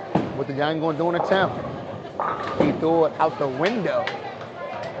 What the young going to do in the 10th? He threw it out the window.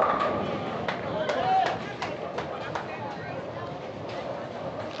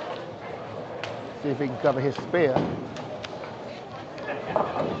 See if he can cover his spare.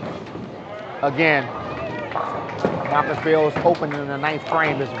 Again, Marcus Bell's opening in the 9th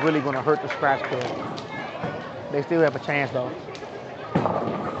frame is really going to hurt the scratch pair. They still have a chance though.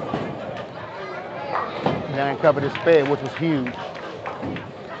 Young covered his spare, which was huge.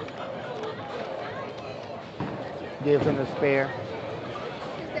 Gives him the spare.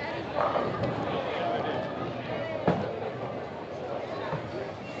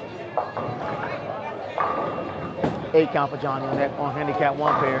 8 count for Johnny on that on handicap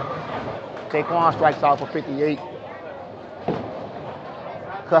 1 pair. Daquan strikes out for 58.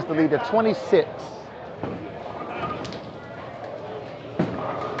 Cuts the lead to 26.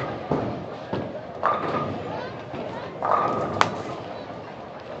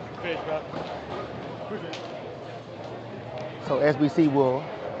 So SBC will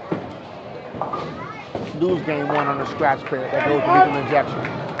lose game 1 on the scratch pair. That goes to lethal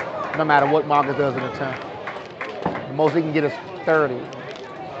injection, no matter what Marcus does in the 10th. The most he can get is 30.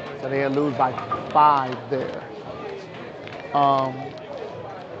 So they'll lose by 5 there.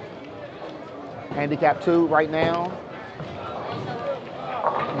 Handicap 2 right now.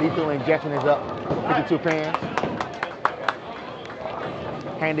 Lethal injection is up 52 pins.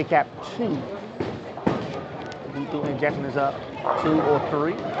 Handicap 2. Lethal injection is up 2 or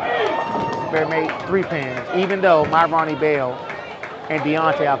 3. Spare made 3 pins. Even though my Ronnie Bell and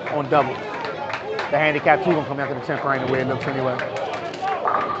Deontay are on doubles. The handicap 2 gonna come after the 10th frame the way it looks anyway.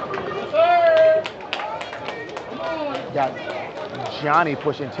 Got Johnny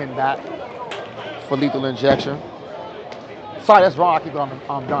pushing 10 back for lethal injection. Sorry, that's wrong. I keep going.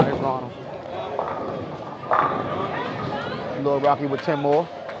 I'm done. It's wrong. Lord Rocky with 10 more.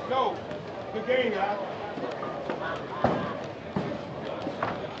 No, good game, guys.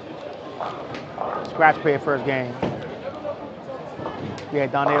 Scratch pair first game. We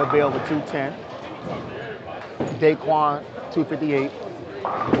had Donnell Bell with 210. Daquan 258.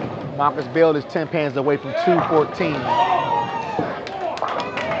 Marcus Bell is 10 pins away from 214.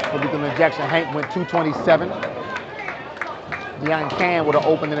 With lethal injection, Hank went 227. Young Cam would have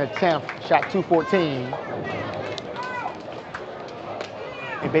opened in the 10th, shot 214.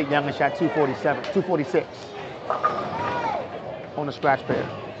 And Big Youngin shot 246 on the scratch pair.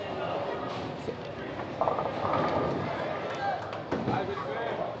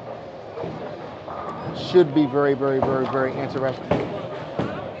 Should be very, very, very, very interesting.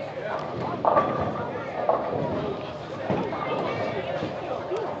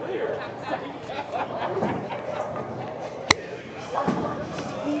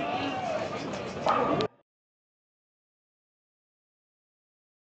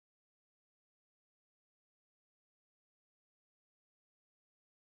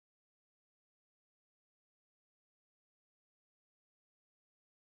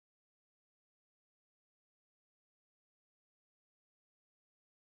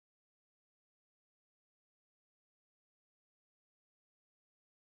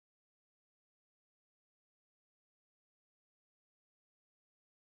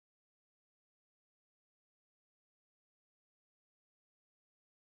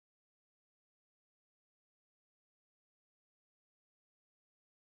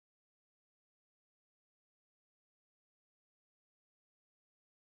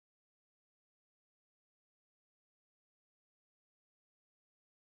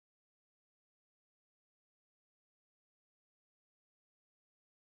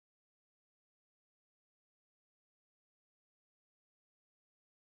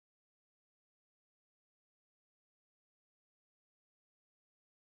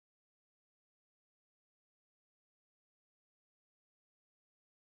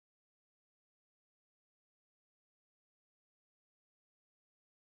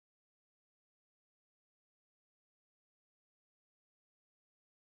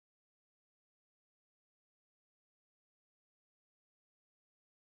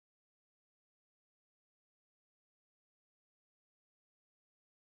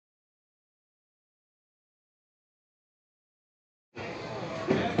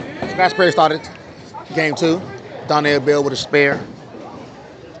 Scratch pair started game 2. Donnell Bell with a spare.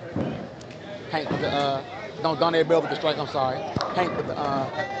 Hank with the, Donnell Bell with the strike, I'm sorry. Hank with the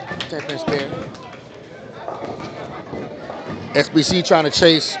 10-pin spare. SBC trying to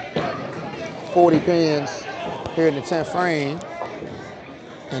chase 40 pins here in the 10th frame.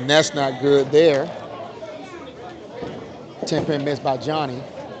 And that's not good there. 10-pin miss by Johnny.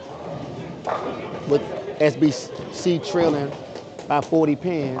 With SBC trailing by 40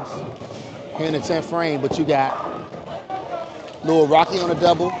 pins here in the 10th frame, but you got Lil Rocky on a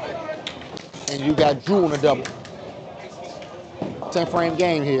double, and you got Drew on a double. 10 frame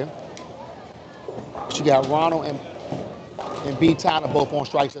game here. But you got Ronald and B. Tyler both on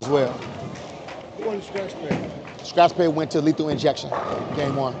strikes as well. Who won the scratch pair? Scratch pair went to lethal injection,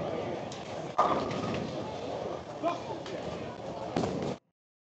 game 1.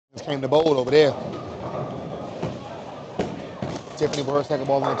 This came to bowl over there. Tiffany with her second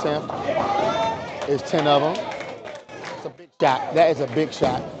ball in the 10th. There's 10 of them. It's a big shot. That is a big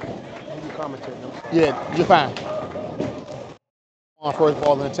shot. You commentate, no? Yeah, you're fine. On first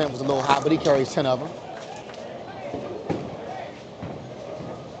ball in the 10th was a little hot, but he carries 10 of them.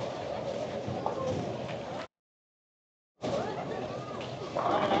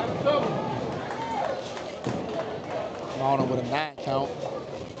 Ronald with a 9 count.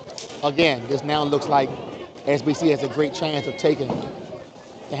 Again, this now looks like SBC has a great chance of taking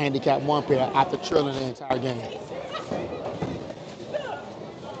the handicap 1 pair after trailing the entire game.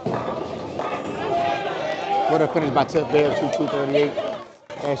 What a finish by Tiff Bear, 2-2-38,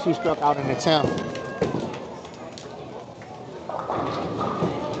 as she struck out in the 10th.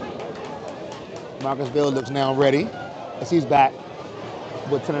 Marcus Bill looks now ready as he's back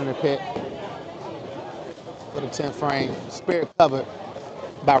with 10 in the pit for the 10th frame. Spare covered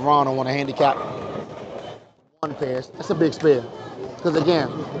by Ronald on a handicap 1 pair. That's a big spare. Because again,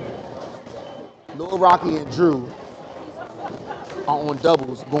 Lil Rocky and Drew are on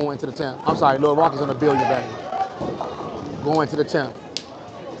doubles going to the 10th. I'm sorry, Lil Rocky's on a billion back going to the 10th.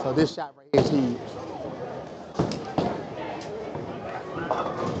 So this shot right here is huge.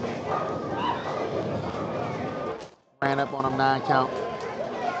 Ran up on him 9 count.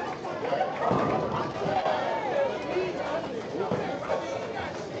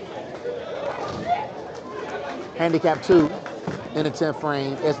 Handicap 2 in the 10th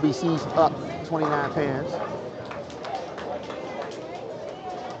frame. SBC's up 29 pins.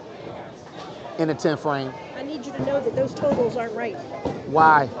 In the 10th frame. I need you to know that those totals aren't right.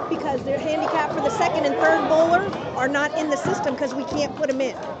 Why? Because their handicap for the second and third bowler are not in the system because we can't put them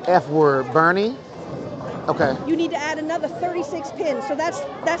in. F word, Bernie. Okay. You need to add another 36 pins. So that's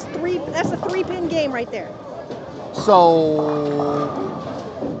a 3-pin game right there. So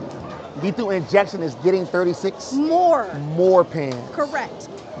lethal injection is getting 36 more pins. Correct.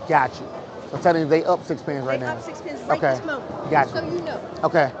 Got you. So telling you they up 6 pins right They now. up 6 pins right this moment. Got you. So you know.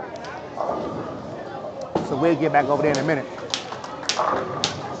 Okay. So we'll get back over there in a minute.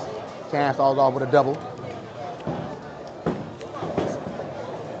 Cam falls off with a double.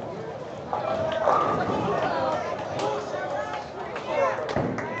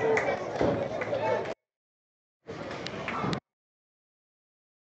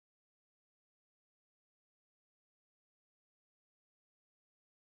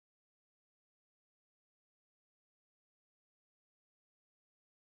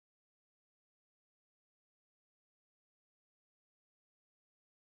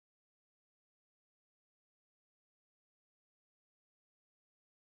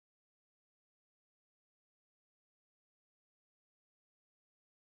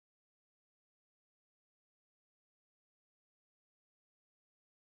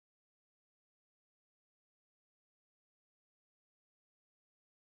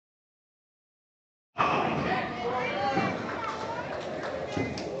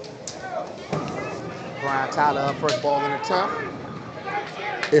 Brian Tyler up first ball in the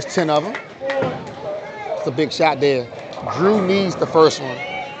 10th. It's 10 of them. It's a big shot there. Drew needs the first one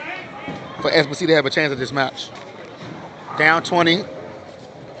for SBC to have a chance at this match. Down 20.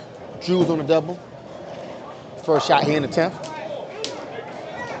 Drew's on the double. First shot here in the 10th.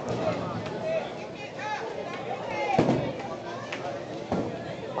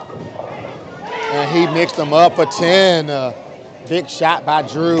 And he mixed them up for 10. Big shot by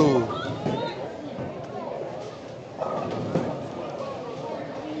Drew.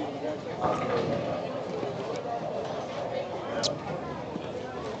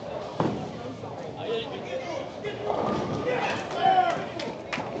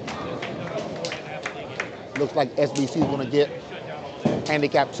 Looks like SBC is going to get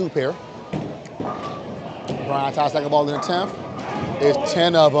handicap 2 pair. Brian Tyler second ball in the 10th. It's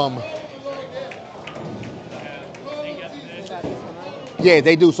 10 of them. Yeah,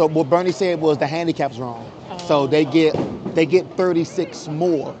 they do. So what Bernie said was the handicap's wrong. So they get 36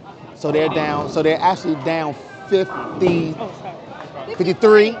 more. So they're down. So they're actually down 50,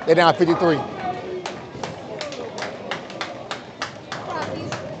 53. They're down 53.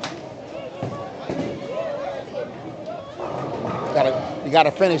 You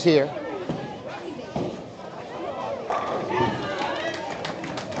gotta finish here.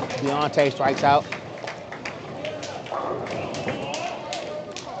 Deontay strikes out.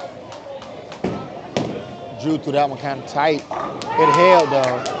 Drew threw that one kind of tight. It held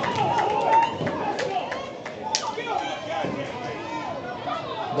though.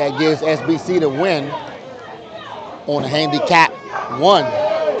 That gives SBC the win on handicap 1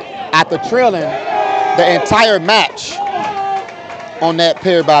 after trailing the entire match on that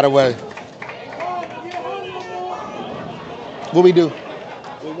pair, by the way. What we do?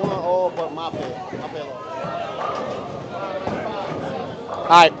 We won all but my pair. My pair lost. All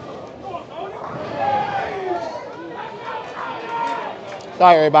right.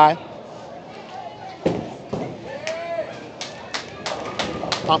 Sorry, everybody.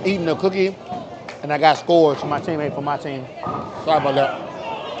 I'm eating a cookie, and I got scores for my teammate for my team. Sorry about that.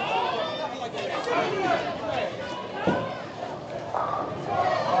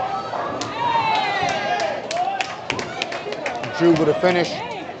 Drew with a finish.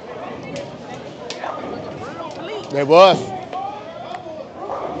 There was.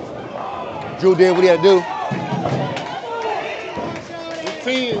 Drew did what he had to do.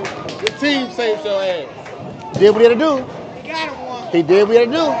 Your team saved your ass. Did what he had to do. He got him one. He did what he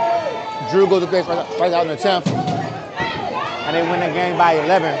had to do. Drew goes to play strikes out in the 10th. And they win the game by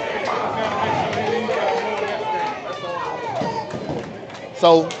 11.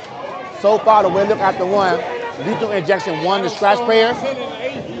 So far, the way look after one, lethal injection 1, the scratch player.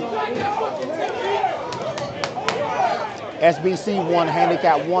 SBC 1,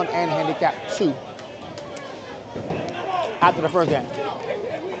 handicap 1, and handicap 2. After the first game.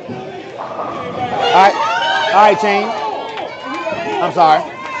 All right, team. I'm sorry.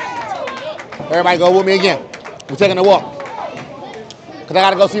 Everybody go with me again. We're taking a walk. Because I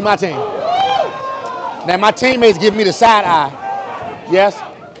got to go see my team. Now, my teammates give me the side eye. Yes?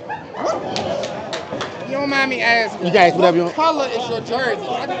 You don't mind me asking. You guys, whatever you want. What color is your jersey?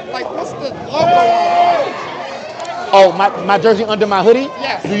 Like, what's the logo on it? Oh, my jersey under my hoodie?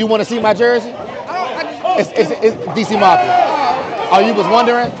 Yes. Do you want to see my jersey? It's DC Mafia. Oh, you was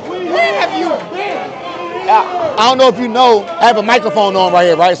wondering? Where have you been? I don't know if you know, I have a microphone on right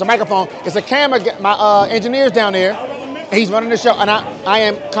here, right? It's a microphone. It's a camera. My engineer's down there. And he's running the show, and I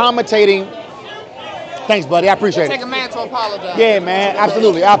am commentating. Thanks, buddy. I appreciate it. Take a man to apologize. Yeah, man.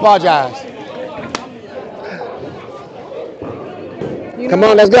 Absolutely. I apologize. Come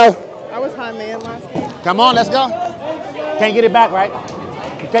on, let's go. I was high man last game. Come on, let's go. Can't get it back, right?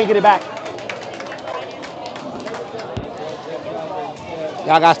 You can't get it back.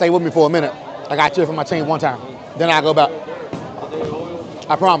 Y'all gotta stay with me for a minute. I gotta cheer for my team one time. Then I'll go back.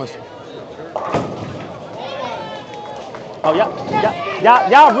 I promise. Oh,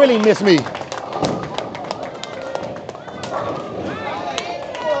 y'all really miss me.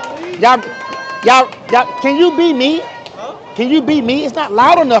 Y'all, can you be me? Can you be me? It's not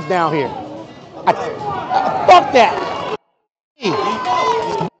loud enough down here. Fuck that.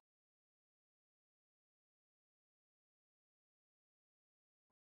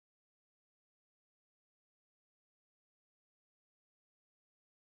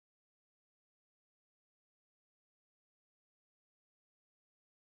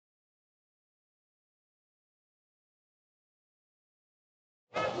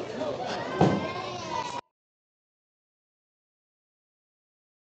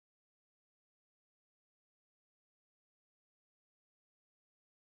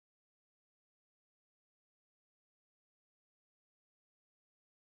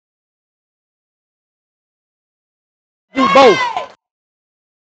 Do both.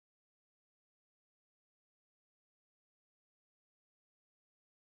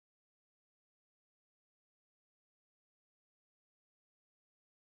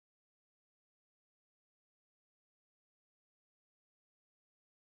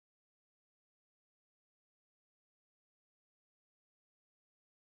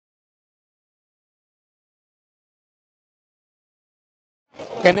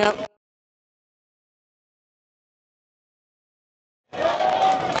 Okay, now.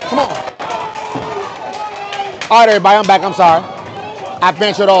 Come on. All right, everybody, I'm back. I'm sorry. I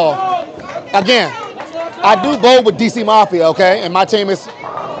ventured all. Again, I do bowl with DC Mafia, okay? And my team is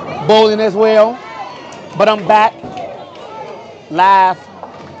bowling as well. But I'm back. live.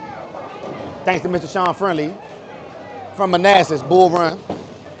 Thanks to Mr. Sean Friendly from Manassas, Bull Run.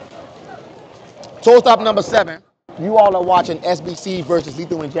 Tour stop number 7. You all are watching SBC versus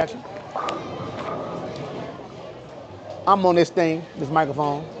Lethal Injection. I'm on this thing, this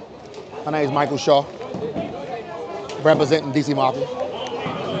microphone. My name is Michael Shaw, representing DC Mafia.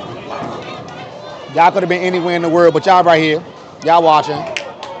 Y'all could have been anywhere in the world, but y'all right here. Y'all watching.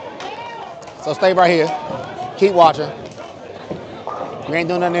 So stay right here. Keep watching. We ain't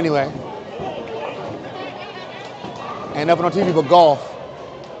doing nothing anyway. Ain't nothing on TV but golf.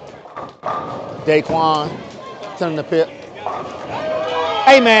 Daquan, turning the pit.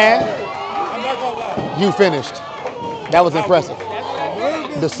 Hey man, you finished. That was impressive.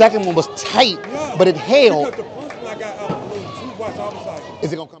 The second one was tight, but it held. Because the first one I got out a little too much, I was like,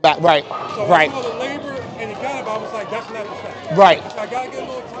 is it gonna come back? Right, so right. I saw the labor and he got it, but I was like, that's not the fact. Right. So I gotta get a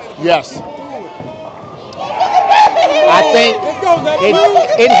little tighter. Yes. Keep doing it. I think Let's go, nephew.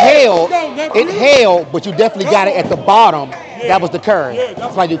 it held, but you definitely got it at the bottom. Yeah. That was the curve. Yeah,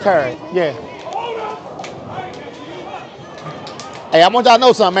 that's why you curved. Yeah. Hey, I want y'all to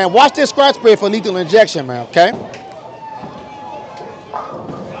know something, man. Watch this scratch spread for Lethal Injection, man, okay?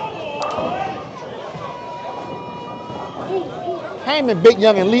 Heyman, Big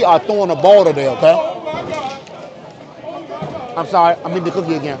Young, and Lee are throwing the ball today, okay? I'm sorry, I'm eating the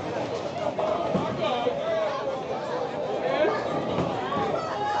cookie again.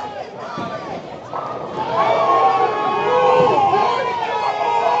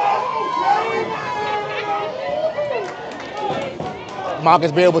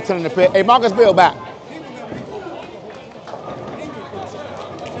 Marcus Bill was turning the pit. Hey, Marcus Bill back.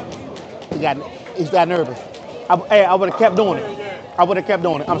 He got nervous. I would have kept doing it. I would have kept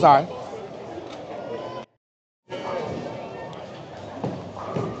doing it. I'm sorry.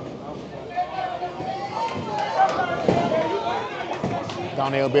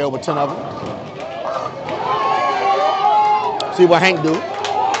 Donnell Bill with 10 of them. See what Hank do.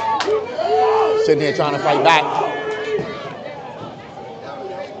 Sitting here trying to fight back.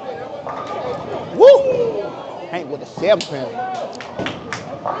 Woo! Hank with a 7-pin.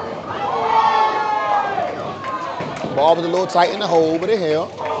 Ball was a little tight in the hole, but it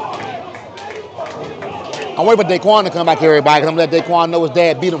held. I'm waiting for Daquan to come back here, everybody, because I'm going to let Daquan know his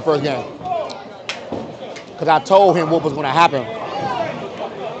dad beat him first game. Because I told him what was going to happen.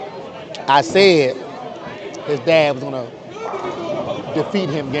 I said his dad was going to defeat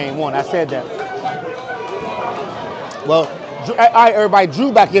him game 1. I said that. Well, all right, everybody,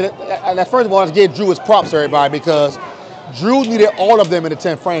 Drew back here. First of all, let's give Drew his props, everybody, because Drew needed all of them in the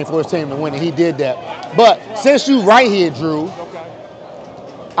 10th frame for his team to win, and he did that. But since you right here, Drew,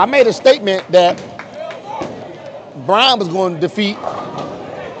 I made a statement that Brian was going to defeat.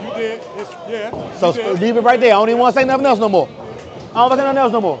 You did. Yeah. So leave it right there. I don't even want to say nothing else no more. I don't want to say nothing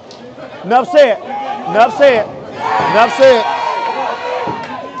else no more. Enough said. Enough said. Enough said.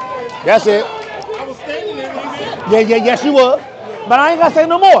 That's it. I was standing there when he did. Yeah, yes you was. But I ain't got to say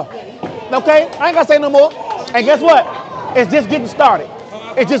no more. Okay? I ain't got to say no more. And guess what? It's just getting started.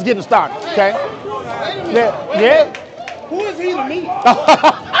 It's just getting started, okay? Yeah. Who is he to me?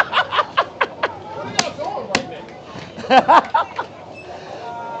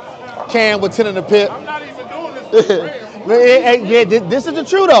 Cam with 10 in the pit. I'm not even doing this for real. Yeah, this is the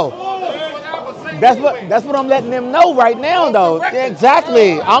truth though. That's what I'm letting them know right now though. Yeah,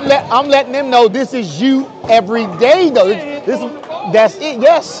 exactly. I'm letting them know this is you every day though. That's it.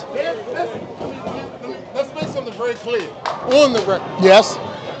 Yes. Let's make something very clear on the record. Yes.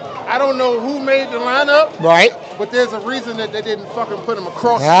 I don't know who made the lineup. Right. But there's a reason that they didn't fucking put him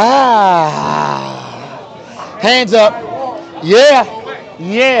across. Hands up. Yeah.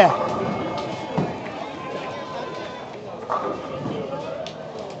 Yeah.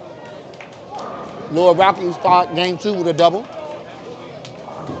 Lord Rocky start game 2 with a double.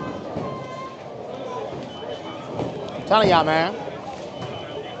 I'm telling y'all, man.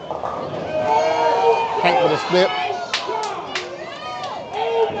 Hank with a split.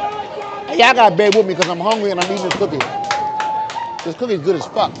 Hey, y'all gotta bear with me because I'm hungry and I'm eating this cookie. This cookie is good as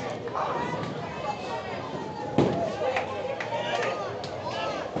fuck.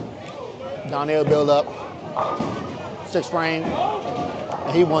 Donnell build up. 6 frame.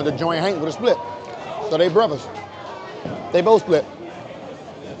 And he wanted to join Hank with a split. So they brothers. They both split.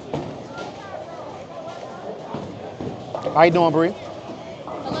 How you doing, Bree?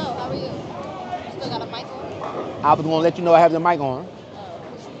 Hello, how are you? You still got a mic on? I was gonna let you know I have the mic on. You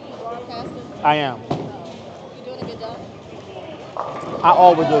broadcasting? I am. You doing a good job? I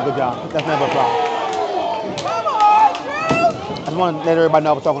always do a good job. That's never a problem. I just want to let everybody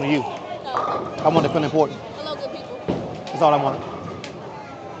know I was talking to you. No. I want to feel important. Hello, good people. It's That's all I wanted.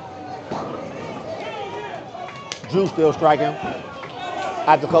 Drew still striking.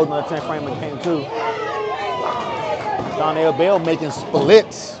 After closing the 10th frame of game 2. Donnell Bell making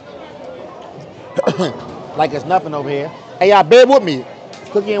splits. Like it's nothing over here. Hey, y'all, bear with me.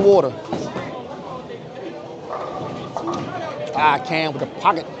 Cookie and water. I can with the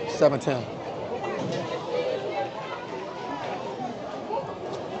pocket 7-10.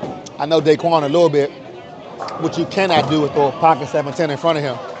 I know Daquan a little bit. What you cannot do is throw a pocket 7-10 in front of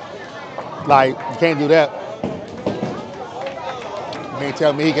him. Like, you can't do that. You can't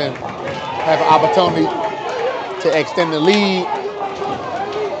tell me he can have an opportunity to extend the lead.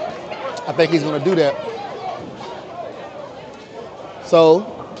 I think he's going to do that. So,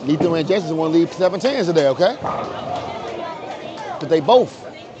 lethal injections want to leave 7-10s today, okay? But they both,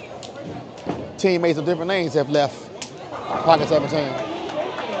 teammates of different names, have left pocket 7-10.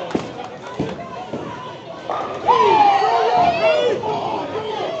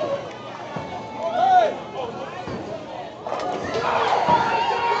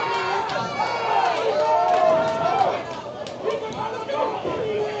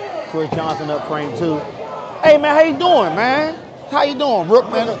 Chris Johnson up frame 2. Hey man, how you doing, man? How you doing,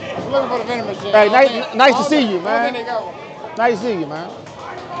 Rook, man? Looking for the vending machine. Hey, nice to see you, man. Nice to see you, man.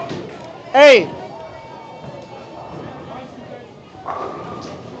 Hey.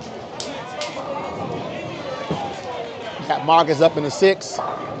 Got Marcus up in the 6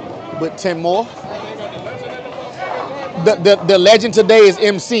 with 10 more. The legend today is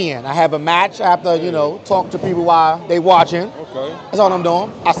MCing. I have a match. I have to, you know, talk to people while they watching. Okay. That's all I'm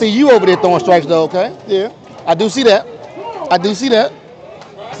doing. I see you over there throwing strikes though, okay? Yeah. I do see that. I do see that.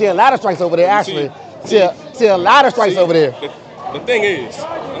 See a lot of strikes over there, actually. See a lot of strikes over there. The thing is, and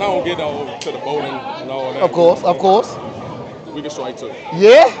I don't get all to the bowling and all that. Of course. We can strike too.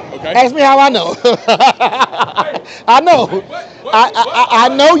 Yeah? Okay. Ask me how I know. I know. I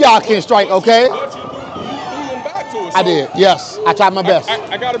know y'all can strike, okay? But you went back to it. I did, yes. I tried my best.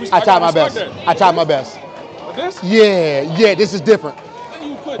 I gotta I tried my best. that. I tried my best. But this? Yeah, this is different.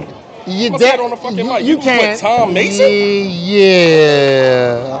 You put You that on the fucking mic. You Put can. Tom Mason?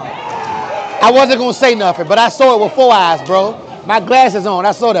 Yeah. I wasn't gonna say nothing, but I saw it with 4 eyes, bro. My glasses on,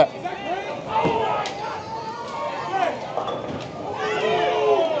 I saw that.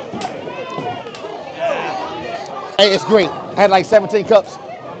 Hey, it's great. I had like 17 cups.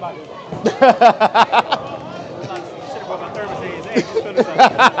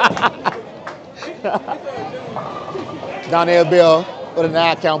 Donnell Bell with a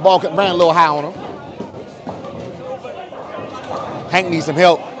 9 count. Ball ran a little high on him. Hank needs some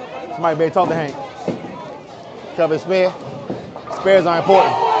help. Somebody better talk to Hank. Cover his spare. Spares are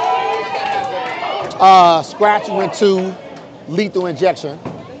important. Scratch went to lethal injection.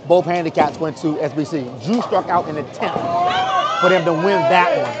 Both handicaps went to SBC. Drew struck out in the 10th for them to win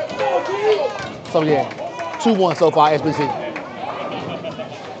that one. So yeah, 2-1 so far, SBC.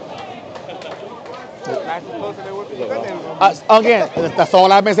 Again, that's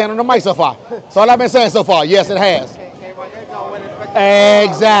all I've been saying on the mic so far. That's all I've been saying so far. Yes, it has.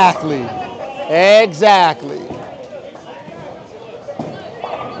 Exactly.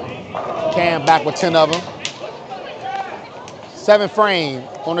 Cam back with 10 of them. 7th frame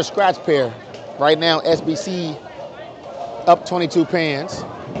on the scratch pair. Right now, SBC up 22 pins.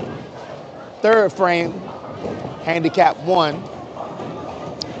 3rd frame, handicap 1.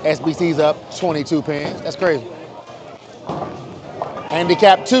 SBC's up 22 pins. That's crazy.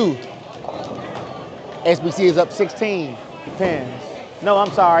 Handicap 2. SBC is up 16 pins. No,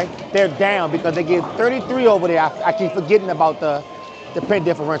 I'm sorry. They're down because they get 33 over there. I keep forgetting about the pin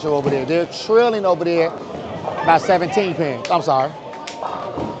differential over there. They're trailing over there by 17 pins. I'm sorry.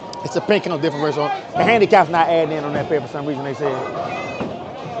 It's a pin count differential. The handicap's not adding in on that pair for some reason, they said.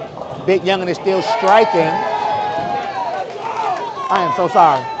 Big Youngin is still striking. I am so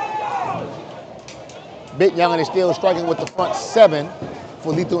sorry. Big Youngin is still striking with the front 7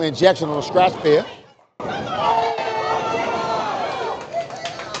 for lethal injection on the scratch pair.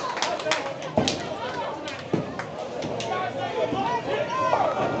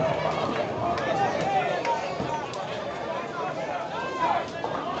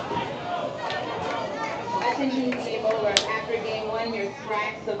 After game 1, your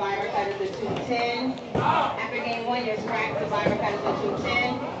scratch survivor cut is a 210. After game 1, your scratch survivor cut is a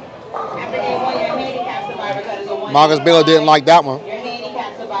 210. After game 1, your handicap survivor cut is a 185. Marcus Bill didn't like that one. Your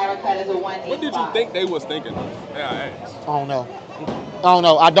handicap survivor cut is a 185. What did you think they was thinking? Yeah, I asked. I don't know.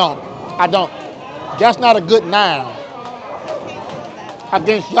 I don't. That's not a good 9.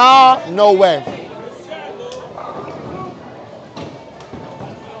 Against y'all, no way.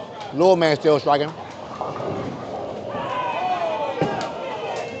 Little man still striking.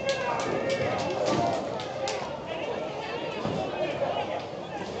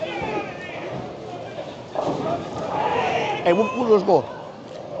 Hey, what was the score?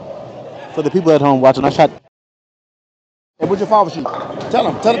 For the people at home watching, I shot. Hey, what's your father's shoot?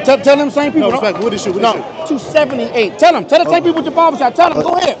 Tell them. Tell them same people. No, respect. What did you shoot? No, 278. Tell them. Tell the same people what your father shot. Tell them.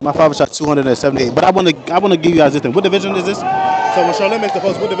 Go ahead. My father shot 278. But I want to give you guys this thing. What division is this? So when Charlene makes the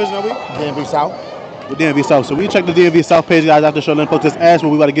post, what division are we? DMV South. With DMV South. So we check the DMV South page, guys, after Charlene post this ass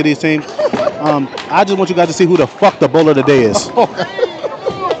where we about to get these teams. I just want you guys to see who the fuck the bowler of the day is.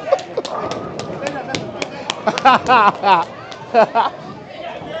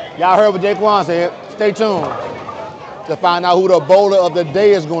 Y'all heard what Jaquan said. Stay tuned to find out who the bowler of the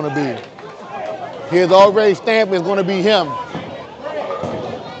day is going to be. His already stamp is going to be him.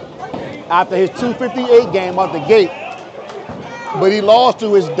 After his 258 game out the gate. But he lost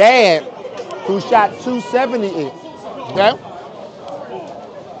to his dad, who shot 278. Okay?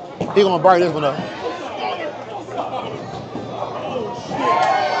 He going to burn this one up.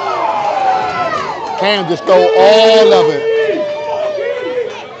 Ham just stole all of it.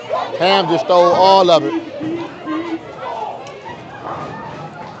 Ham just stole all of it.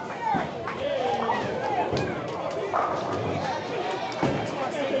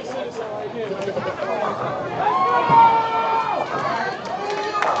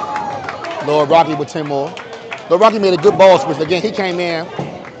 Lord Rocky with 10 more. Lord Rocky made a good ball switch. Again, he came in,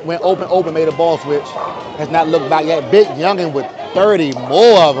 went open, made a ball switch. Has not looked back yet. Big youngin' with 30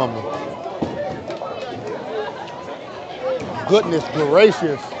 more of them. Goodness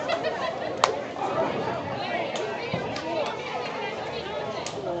gracious.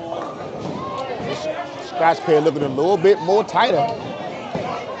 This scratch pair looking a little bit more tighter.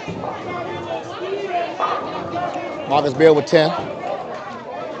 Marcus Bell with 10.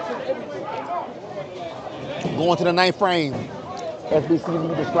 Going to the 9th frame. SBC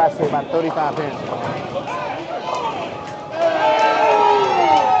lead the scratch pair by 35 pins.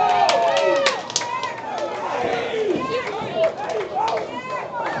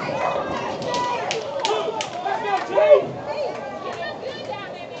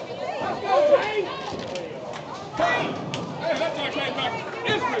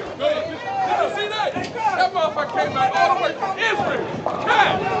 That motherfucker came back all the way from Israel.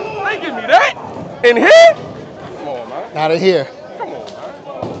 God, they give me that. In here? Come on, man. Not in here. Come on,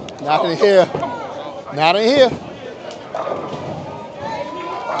 man. Not in here. Not in here.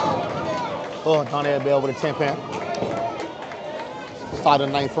 Oh, Donnell Bell with a 10 pin. Start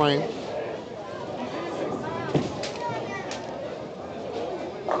of the 9th frame.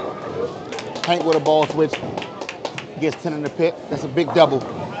 Hank with a ball switch. Gets 10 in the pit. That's a big double.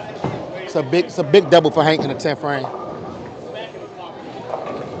 It's a big double for Hank in the 10th frame.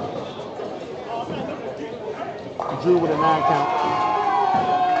 Drew with a 9 count.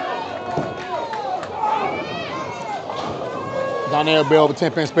 Donnell Bell with a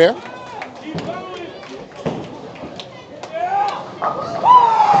 10 pin spare.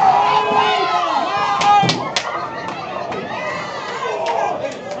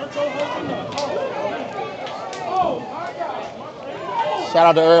 Shout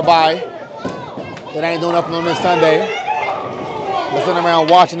out to everybody that ain't doing nothing on this Sunday. But sitting around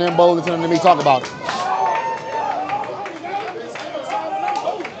watching them bowl, listening to me talk about it.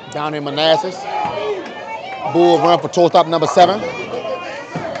 Down in Manassas. Bulls run for shortstop number 7.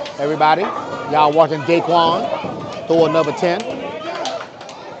 Everybody, y'all watching Daquan throw another 10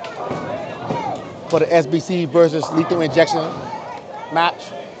 for the SBC versus Lethal Injection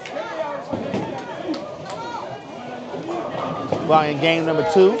match. Well, in game number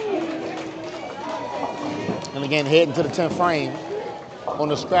 2. And again, heading to the 10th frame on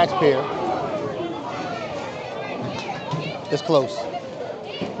the scratch pair. It's close.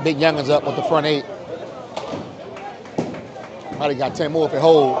 Big youngins up with the front 8. Probably got 10 more if it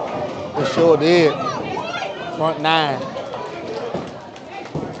hold. It sure did. Front 9.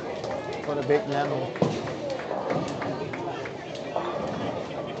 For the big youngin.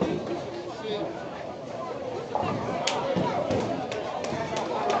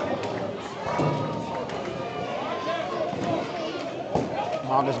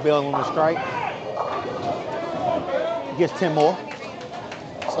 Marcus Bell on the strike. Gets 10 more.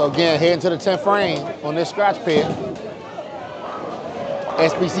 So again, heading to the 10th frame on this scratch pair.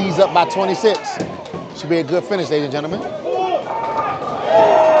 SBC's up by 26. Should be a good finish, ladies and gentlemen.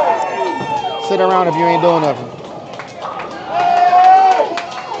 Sit around if you ain't doing nothing.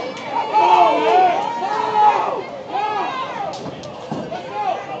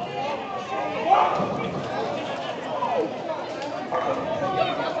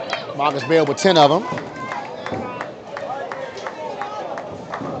 Marcus Bell with 10 of them.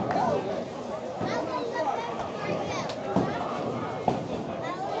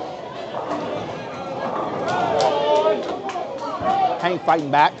 Hank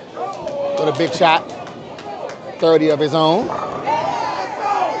fighting back with a big shot. 30 of his own.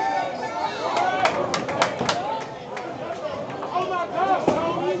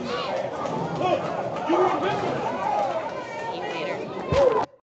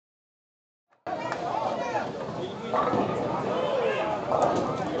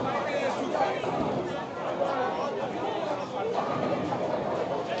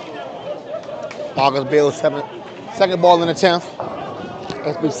 August Bill, second ball in the 10th.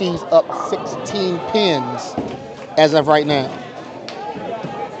 SBC's up 16 pins as of right now.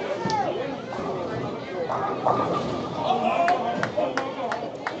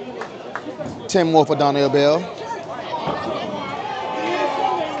 Ten more for Donnell Bell.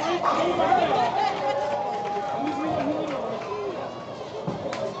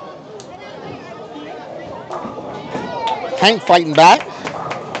 Hank fighting back.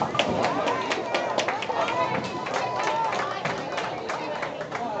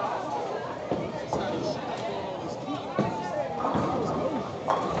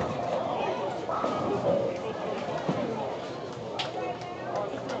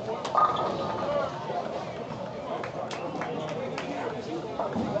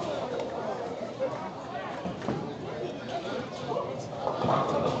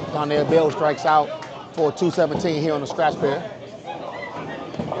 Donnell Bell strikes out for 217 here on the scratch pair.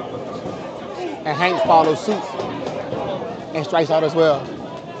 And Hank follows suit and strikes out as well.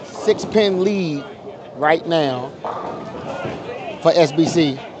 6-pin lead right now for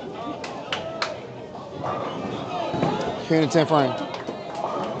SBC. Here in the 10th frame.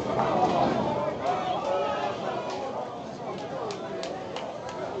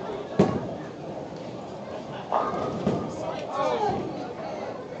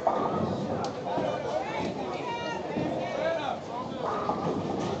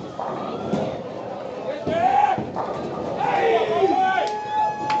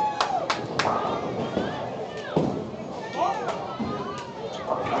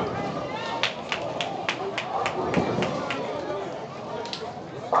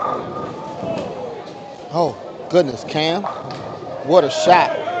 Oh, goodness, Cam. What a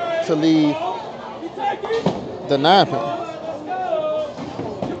shot to leave the 9-pin.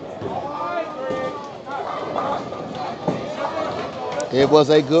 It was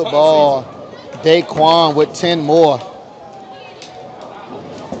a good ball. Daquan with 10 more.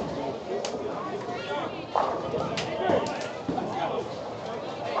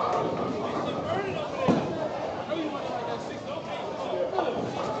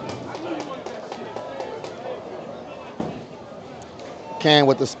 Cam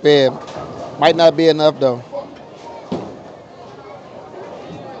with the spare. Might not be enough though.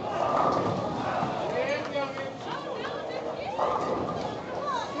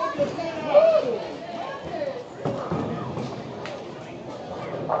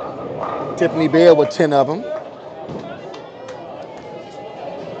 Tiffany Bell with 10 of them.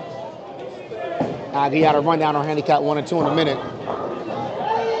 I'll give you a rundown on handicap 1 and 2 in a minute.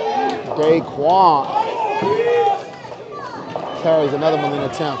 Daquan carries another one in the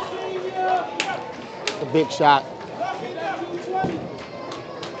 10th. A big shot.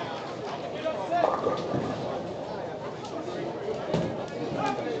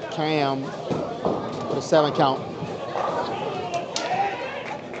 Cam with a 7 count.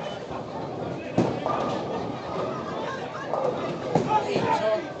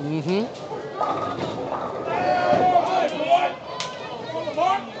 Mm-hmm.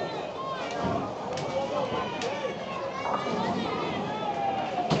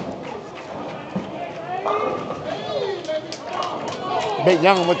 Big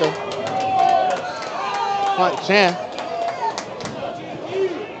Young with the front chin.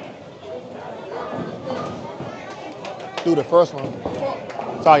 Through the first one.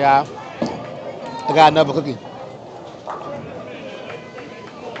 Sorry, y'all. I got another cookie.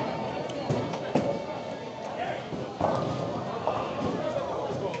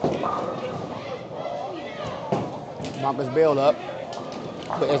 Marcus Bell up,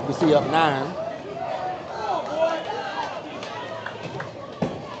 but SBC up 9.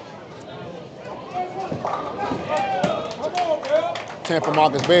 For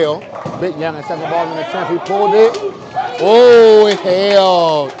Marcus Bell. Big Young and second ball in the 10th. He pulled it. Oh, it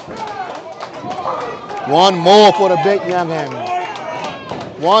held. One more for the Big Youngin.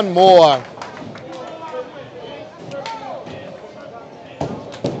 One more.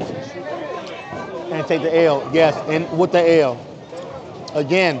 And take the L. Yes, and with the L.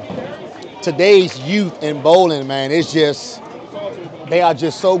 Again, today's youth in bowling, man, it's just, they are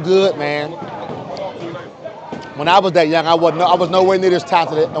just so good, man. When I was that young, I was nowhere near this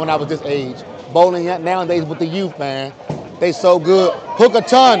talented when I was this age. Bowling nowadays with the youth, man, They so good. Hook a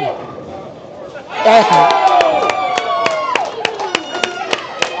ton.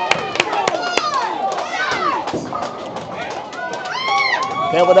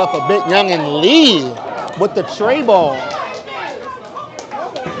 Give it up for Big Young and Lee with the tray ball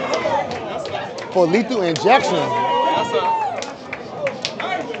for lethal injection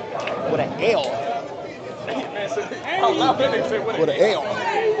with an L. With an L.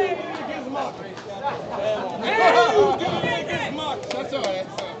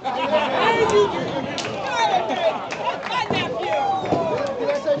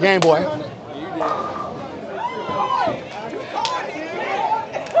 Game boy.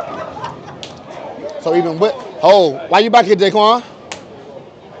 So even with, why you back here, Daquan? I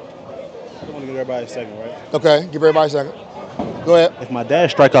want to give everybody a second, right? Okay, give everybody a second. Go ahead. If my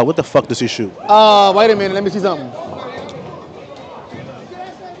dad strike out, what the fuck does he shoot? Wait a minute, let me see something.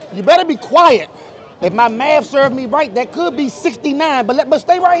 You better be quiet. If my math served me right, that could be 69, but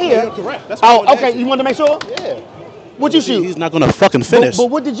stay right here. Yeah, you're correct. That's what okay, you wanted to make sure? Yeah. What'd you shoot? He's not gonna fucking finish. But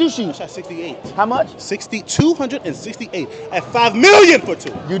what did you shoot? I shot 68. How much? 268 at 5 million for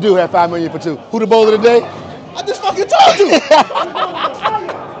 2. You do have 5 million for 2. Who the bowler today? I just fucking told you.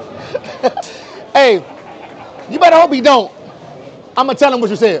 Hey, you better hope he don't. I'm gonna tell him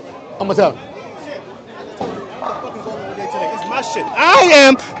what you said. I'm gonna tell him. It's my shit. I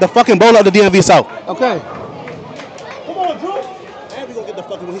am the fucking bowler of the DMV South. Okay. Come on, Drew. And we gonna get the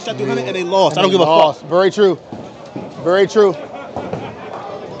fucking one. He shot 300 and they lost. I don't give a fuck. Very true. Very true.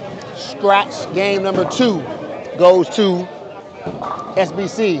 Scratch game number 2 goes to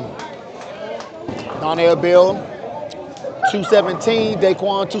SBC. Donnell Bill, 217.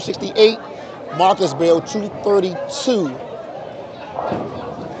 Daquan, 268. Marcus Bill, 232.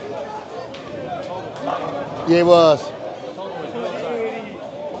 Yeah, it was.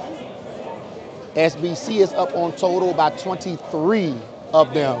 SBC is up on total by 23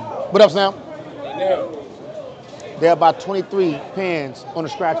 of them. What up, Sam? They're about 23 pins on the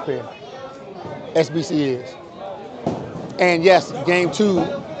scratch pair. SBC is. And yes, game 2,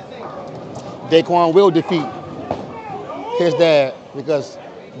 Daquan will defeat his dad because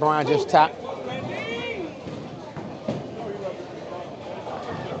Brian just tapped.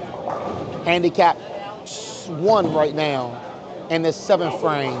 Handicap 1 right now in the 7th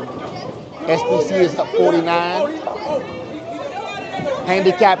frame. SBC is up 49.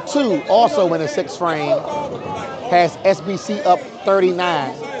 Handicap 2, also in the 6th frame, has SBC up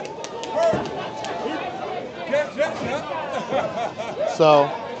 39. So.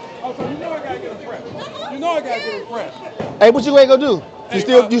 You know I gotta get a prep. You know I gotta get a prep. Hey, what you ain't gonna do?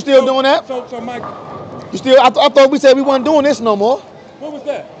 You still doing that? So Mike. You still? I thought we said we wasn't doing this no more. What was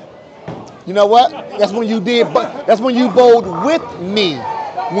that? You know what? That's when you did. But that's when you bowled with me.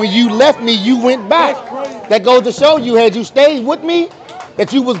 When you left me, you went back. That goes to show you, had you stayed with me,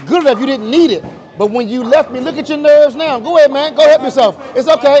 that you was good enough. You didn't need it. But when you left me, look at your nerves now. Go ahead, man. Go help yourself. It's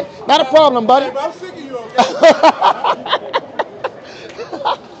okay. Not a problem, buddy. Hey, but I'm sick of you, okay?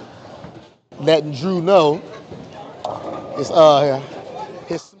 Letting Drew know his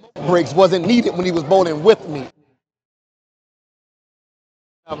smoke breaks wasn't needed when he was bowling with me.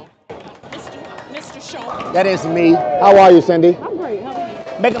 Mr. Shaw. That is me. How are you, Cindy? I'm great. How are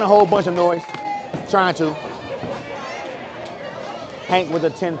you? Making a whole bunch of noise. Trying to. Hank with a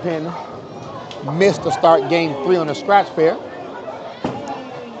 10-pin. Missed to start game 3 on the scratch pair.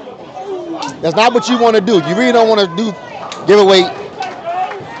 That's not what you want to do. You really don't want to give away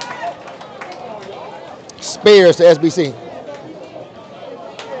spares to SBC.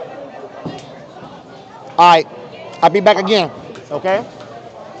 All right, I'll be back again, okay?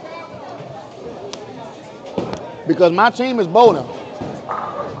 Because my team is bowling.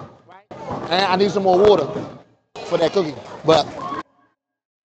 And I need some more water for that cookie. But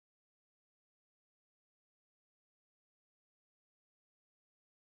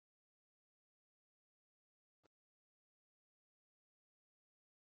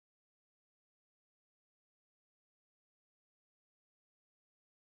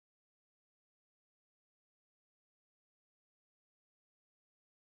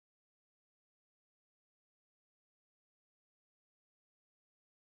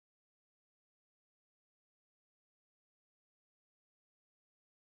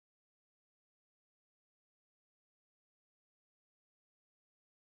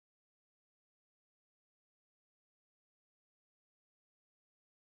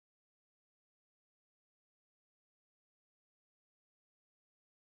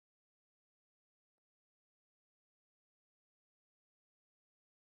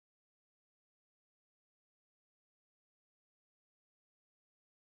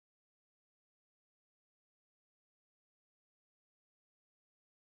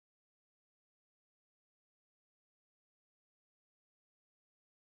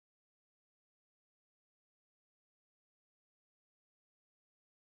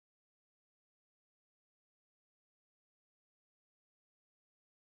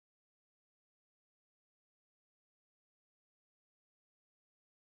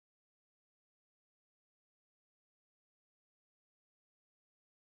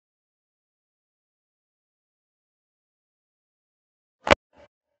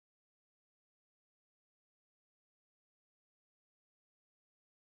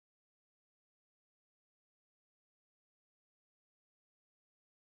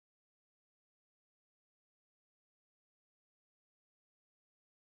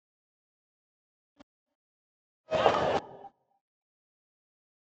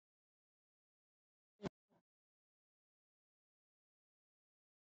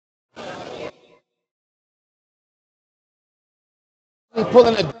He's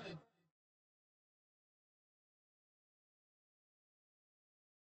pulling the.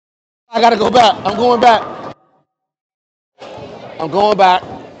 I gotta go back. I'm going back. I'm going back.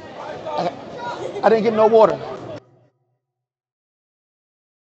 I didn't get no water.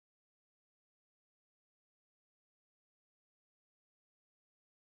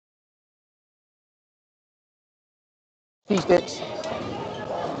 Tea sticks.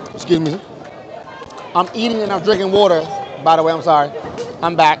 Excuse me. I'm eating and I'm drinking water. By the way, I'm sorry.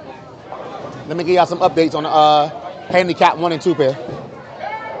 I'm back. Let me give y'all some updates on the handicap 1 and 2 pair.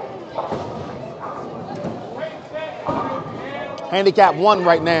 Handicap 1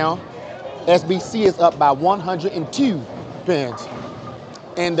 right now, SBC is up by 102 pins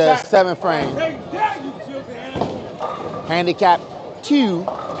in the 7th frame. Handicap 2,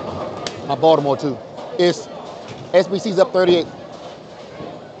 my Baltimore 2, is SBC's up 38.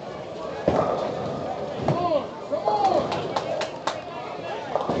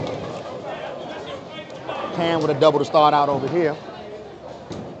 Cam with a double to start out over here.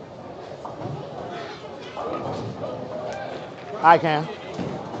 Hi, Cam.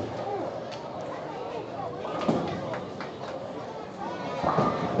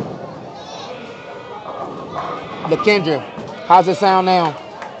 LaKendra, how's it sound now?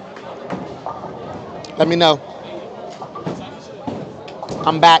 Let me know.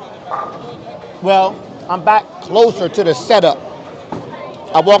 I'm back. Well, I'm back closer to the setup.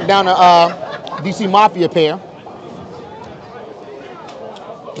 I walked down the DC Mafia pair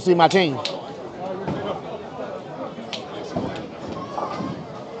to see my team.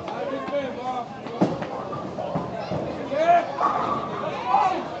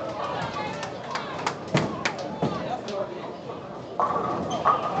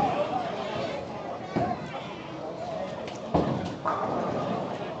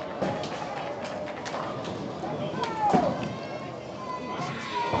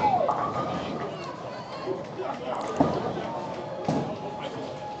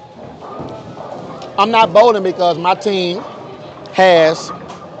 I'm not bowling because my team has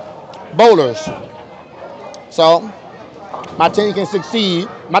bowlers. So my team can succeed.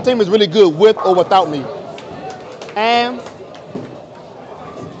 My team is really good with or without me. And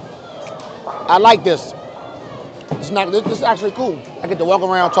I like this. This is actually cool. I get to walk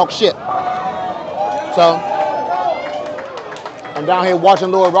around, talk shit. So I'm down here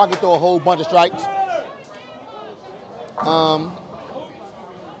watching Lord Rocky throw a whole bunch of strikes.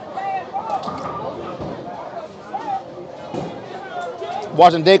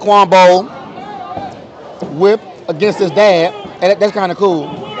 Watching Daquan bowl, whip against his dad, and that's kind of cool.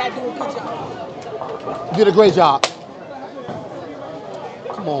 Did a great job.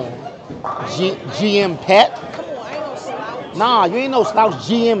 Come on, GM Pet. Nah, you ain't no slouch.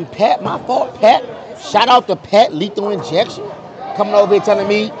 GM Pet, my fault, Pet. Shout out to Pet, lethal injection. Coming over here telling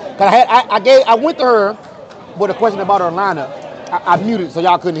me, cause I went to her with a question about her lineup. I muted so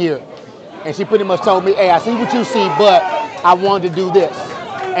y'all couldn't hear it. And she pretty much told me, hey, I see what you see, but I wanted to do this.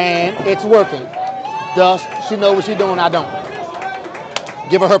 And it's working. Thus, she knows what she's doing, I don't.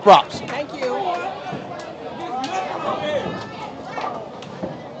 Give her props. Thank you.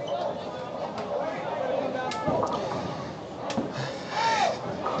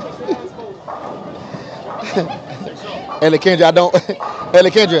 Ellie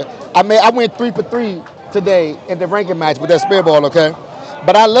Kendra, I went 3 for 3 today in the ranking match with that spare ball, okay?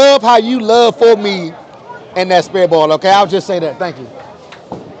 But I love how you love for me in that spare ball, okay? I'll just say that. Thank you.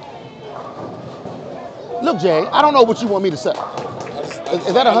 Look, Jay, I don't know what you want me to say.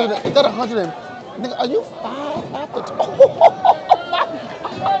 Is that 100? Is that 100? Nigga, are you 5 after 2?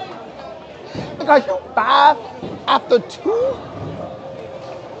 Nigga, are you 5 after 2?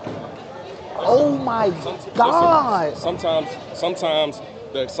 Oh my God. Sometimes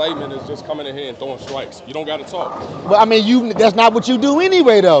the excitement is just coming in here and throwing strikes. You don't got to talk. But I mean, that's not what you do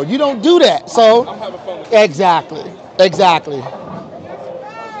anyway, though. You don't do that. So I'm having fun with Exactly.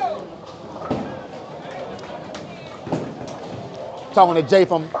 Talking to Jay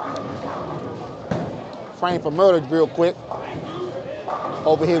from Frame for Murder real quick.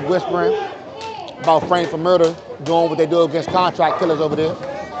 Over here whispering about Frame for Murder, doing what they do against contract killers over there.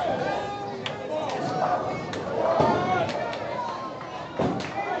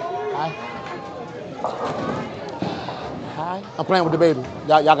 Hi. I'm playing with the baby.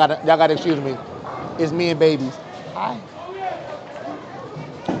 Y'all gotta excuse me. It's me and babies. Hi.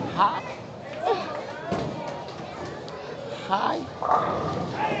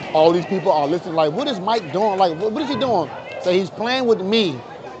 All these people are listening like, what is Mike doing? Like, what is he doing? So he's playing with me.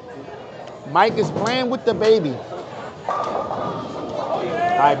 Mike is playing with the baby.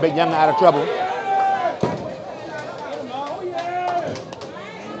 All right, Big Young out of trouble.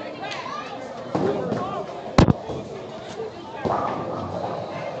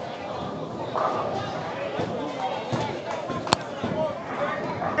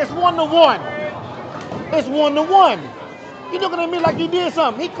 1-1. It's 1-1. You looking at me like you did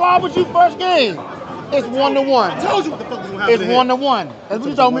something. He called with you first game. It's 1-1. I told you what the fuck was gonna happen. It's 1-1. That's what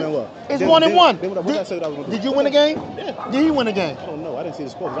you told me. It's 1-1. Did you win the game? Yeah. Did he win the game? I don't know. I didn't see the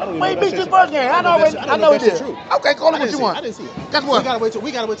score. I don't even Well, he know beat you first game. I know he did. Okay, call him what you want. I didn't see it. Guess what?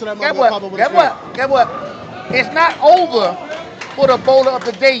 We gotta wait till that Guess moment pop up what? with Guess the what? Guess what? It's not over for the bowler of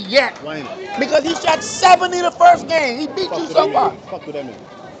the day yet. Why ain't it? Because he shot 70 the first game. He beat you so far. Fuck with that man.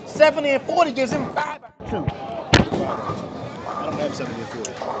 70 and 40 gives him 5 out of 2. I don't have 70 and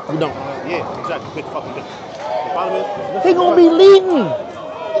 40. You don't? Yeah, exactly. Big fucking difference. The problem is, He gonna be leading.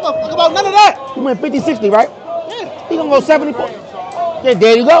 he gonna fuck about none of that. He went 50-60, right? Yeah. He gonna go 70-40. Yeah,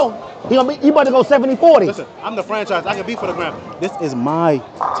 there you go. He about to go 70-40. Listen, I'm the franchise. I can be for the ground. This is my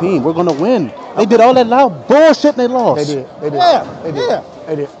team. We're gonna win. They did all that loud bullshit and they lost. They did. Yeah. They did. Yeah.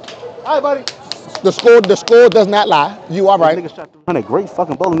 They did. All right, buddy. The score does not lie. You are right. Nigga shot 300. Great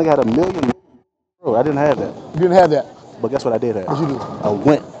fucking bowling. Nigga had $1 million. Bro, I didn't have that. You didn't have that. But guess what I did have? What you do? A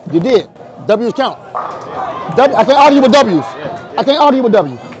win. You did. W's count. I can't argue with W's. I can't argue with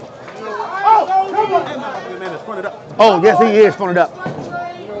W's. Oh, yes, he is fronted up.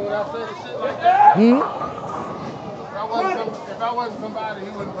 If I wasn't somebody, he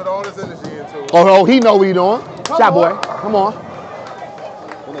wouldn't put all this energy into it. Oh, he know what he doing. Shot boy, come on.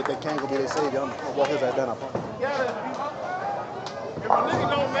 Don't let that can go be their savior. I'm gonna walk his ass down. I promise. If a nigga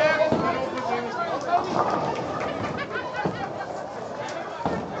don't matter, he don't put the energy.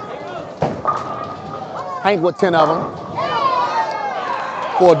 Hank with 10 of them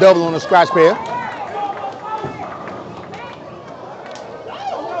for a double on the scratch pair.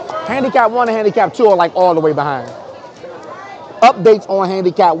 Handicap 1 and handicap 2 are like all the way behind. Updates on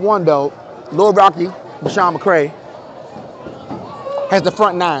handicap 1 though. Lil Rocky, Bashawn McCray, has the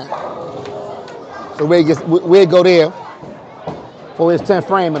front 9. So we'll go there for his 10th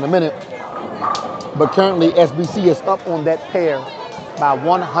frame in a minute. But currently SBC is up on that pair by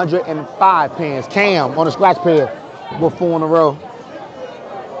 105 pins. Cam on the scratch pair with 4 in a row.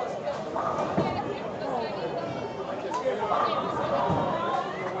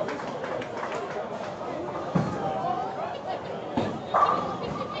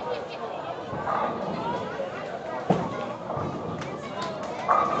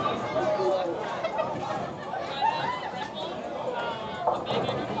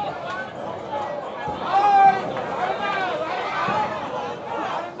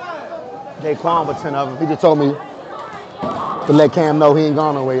 Daquan with 10 of them. He just told me to let Cam know he ain't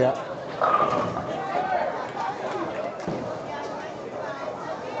gone nowhere yet.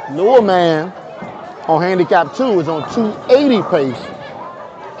 Lure Man on handicap 2 is on 280 pace.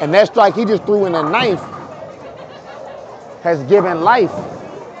 And that strike he just threw in the 9th has given life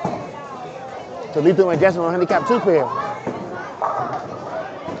to Lethal Injection on handicap 2 pair.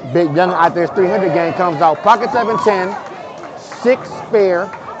 Big Young out there's 300 game comes out. Pocket 710, 6 spare,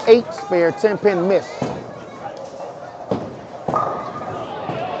 8 spare, 10 pin miss.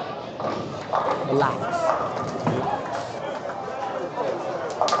 Relax.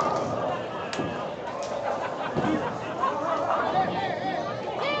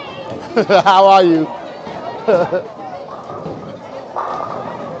 How are you? I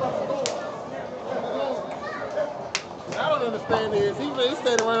don't understand is he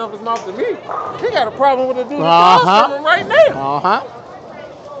standing right off his mouth to me. He got a problem with the dude that's coming right now.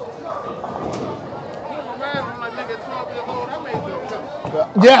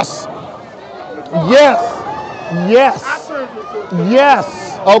 Yes. Yes. Yes. Yes.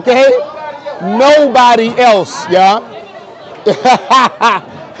 Okay. Nobody else, yeah.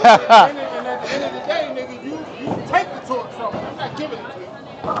 And at the end of the day, nigga, you take the torch from him. I'm not giving it to you.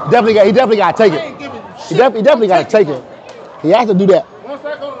 He definitely got to take it. I ain't giving you shit. He definitely got to take it. He has to do that. Once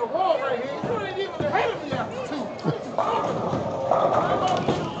I go to the wall right here, you ain't even ahead of me after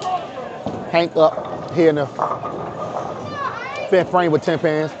 2. Hank up here in the 5th frame with 10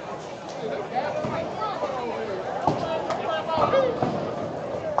 pins.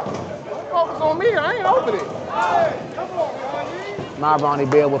 Focus on me, I ain't over there. My Ronnie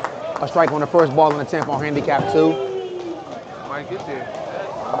Bell with a strike on the first ball in the 10th on handicap 2. Might get there.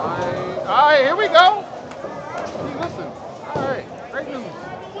 All right, here we go. Hey, listen. All right, great news.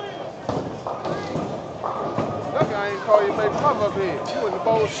 Look, I ain't call you baby mother up here. You in the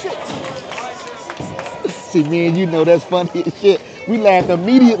bowl of shit. See, man, you know that's funny as shit. We laughed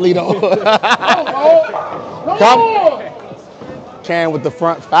immediately though. Come on. Chan with the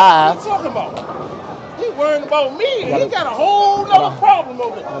front 5. What you talking about? He worrying about me. He got a whole nother problem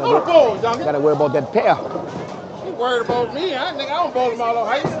over there. Go to bowl, youngin'. Gotta worry about that pair. He worried about me. I don't bowl him out on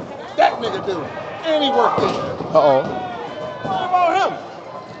heights. That nigga do. And he worked there. Uh-oh. What about him?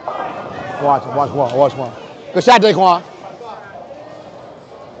 Watch one. Good shot, Daquan.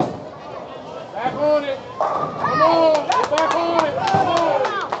 Back on it. Come on. Get back on it. Come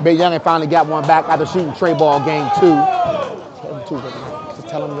on. Big Youngin finally got one back after shooting Trey ball game 2.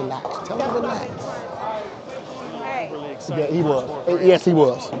 Tell him relax. Tell him relax. Yeah, he was. Yes, he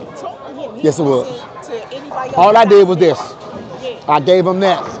was. Yes, it was. All I did was this. I gave him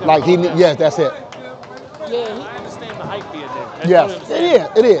that. Like he, yes, that's it. Yes,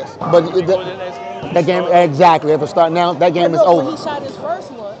 it is. But that game, exactly. If it start now, that game is over. When he shot his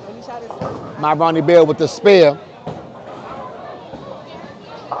first one, My Ronnie Bell with the spare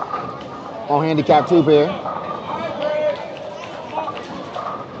on handicap 2 pair.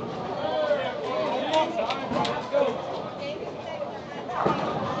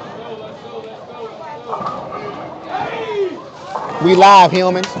 We live,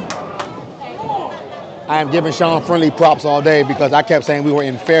 humans. I am giving Sean Friendly props all day because I kept saying we were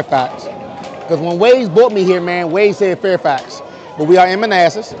in Fairfax. Because when Waze brought me here, man, Waze said Fairfax. But we are in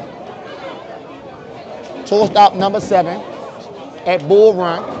Manassas. Tour stop number 7 at Bull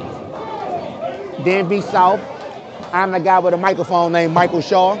Run, DMV South. I'm the guy with a microphone named Michael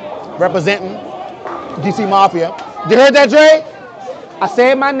Shaw, representing DC Mafia. Did you hear that, Dre? I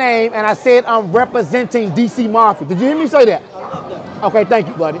said my name and I said I'm representing DC Mafia. Did you hear me say that? I love that. Okay, thank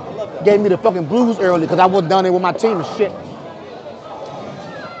you, buddy. Gave me the fucking blues early because I wasn't done there with my team and shit.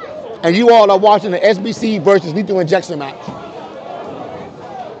 And you all are watching the SBC versus lethal injection match.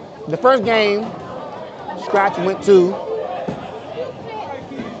 The first game, Scratch went to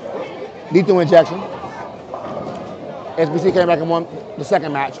lethal injection. SBC came back and won the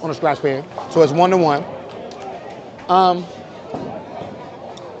second match on the Scratch pair. So it's 1-1.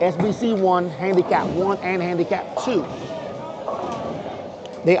 SBC won handicap 1 and handicap 2.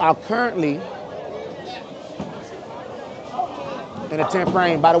 They are currently in the 10th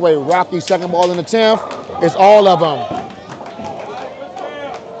frame. By the way, Rocky's second ball in the 10th. It's all of them.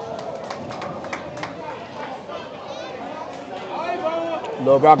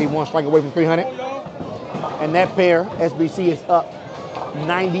 Lil Rocky 1 strike away from 300. And that pair, SBC, is up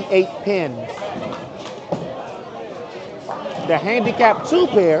 98 pins. The handicap 2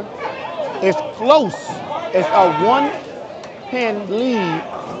 pair is close. It's a 1-pin lead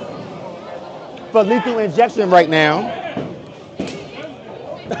for lethal injection right now.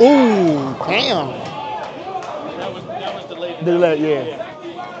 Ooh, damn. That was delayed. Delay, yeah.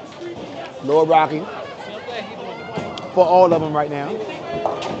 Lord Rocky for all of them right now.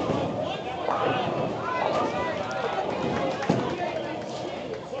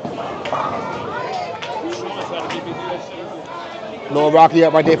 Lord Rocky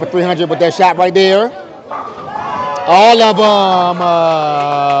up right there for 300 with that shot right there. All of them.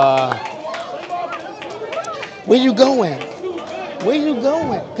 Where you going? Where you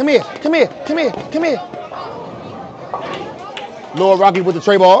going? Come here, come here, come here, come here. Lord Rocky with the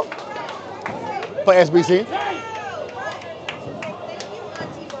tray ball for SBC.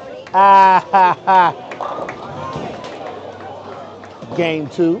 Game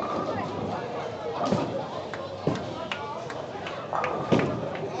 2.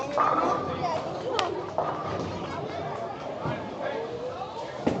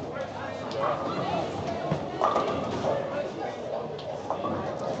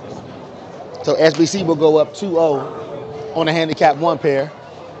 So SBC will go up 2-0 on the handicap 1 pair.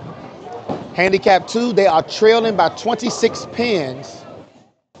 Handicap 2, they are trailing by 26 pins.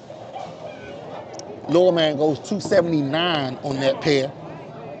 Lower man goes 279 on that pair.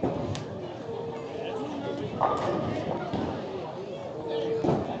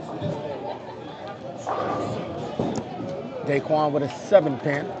 Daquan with a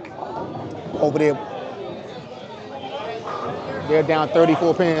 7-pin. Over there, they're down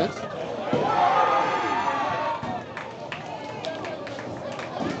 34 pins.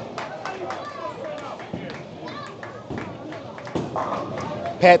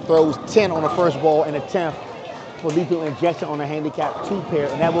 Pat throws 10 on the first ball and a 10th for lethal injection on the handicap 2 pair,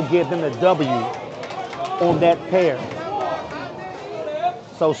 and that will give them the W on that pair.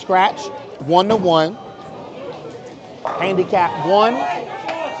 So Scratch 1-1, handicap 1,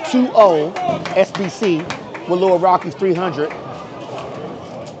 2-0, SBC with Lil Rocky's 300.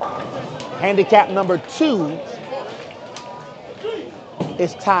 Handicap number 2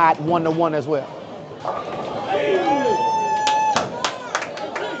 is tied 1-1 as well.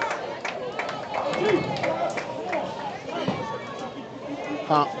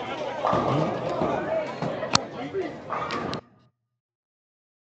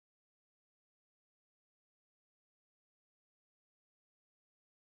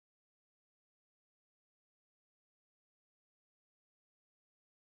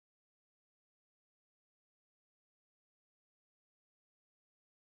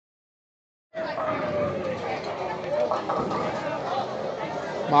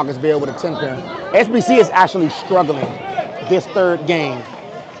 Marcus Beal with a 10 pin. SBC is actually struggling this third game.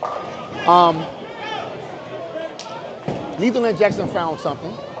 Lethal Injection found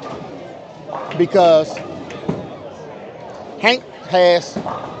something because Hank has,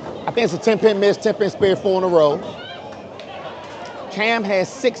 I think it's a 10 pin miss, 10 pin spare 4 in a row. Cam has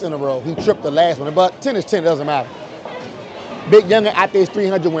 6 in a row. He tripped the last one, but 10 is 10, it doesn't matter. Big Younger out there is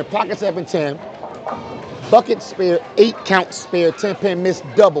 300, went pocket 7-10. Bucket spare 8 count spare 10 pin miss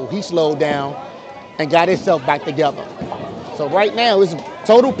double. He slowed down and got himself back together. So right now, his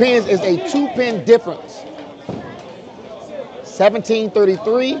total pins is a 2 pin difference.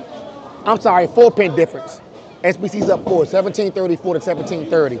 1733. I'm sorry, 4 pin difference. SBC's up 4, 1734 to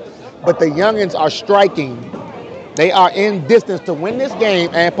 1730. But the youngins are striking. They are in distance to win this game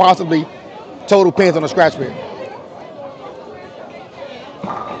and possibly total pins on the scratch pin.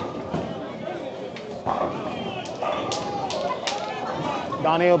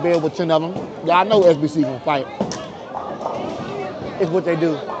 Donnell Bear with 10 of them. Yeah, I know SBC gonna fight. It's what they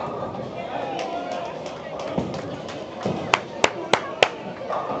do.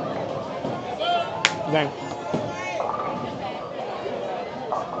 Okay.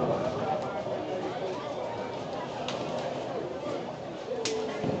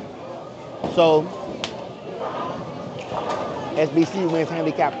 So, SBC wins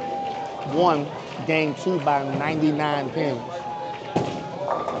handicap 1, game 2 by 99 pins.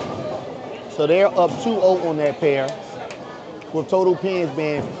 So they're up 2-0 on that pair, with total pins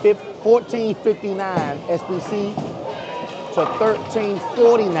being 1459 SBC to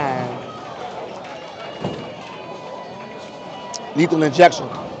 1349 Lethal Injection.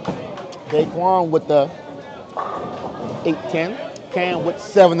 Daquan with the 8-10. Cam with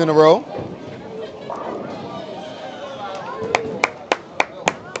 7 in a row.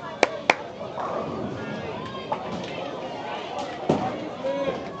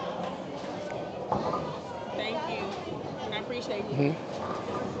 Thank you. I appreciate you.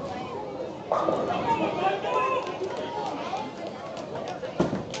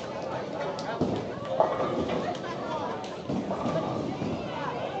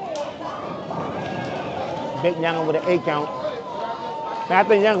 Big Younger with an 8 count. And I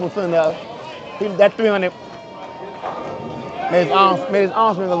think Younger was feeling that 300 made his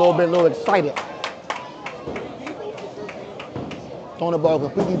arms swing a little excited. Throwing the ball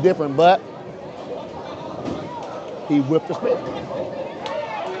completely different, but he whipped the spin.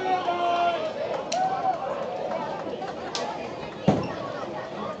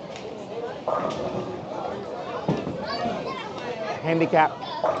 Handicap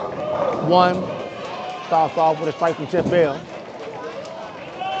 1 starts off with a strike from Chip Bell.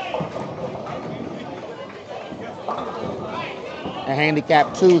 And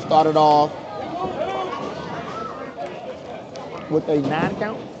handicap 2 started off with a 9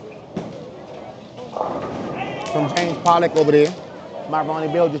 count from James Pollock over there. My Ronnie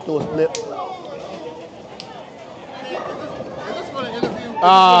Bell just threw a split.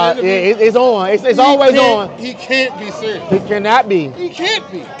 Yeah, it's on. It's always on. He can't be serious. He cannot be. He can't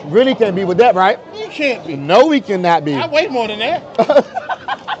be. Really can't be with that, right? He can't be. No, he cannot be. I weigh more than that.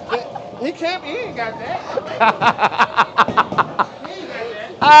 He can't be. He ain't got that.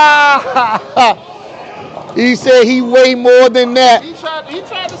 He said he weighed more than that. He tried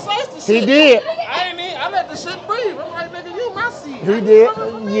to slice the shit. He did. I let the shit breathe. I'm like, nigga, you my seed. He did.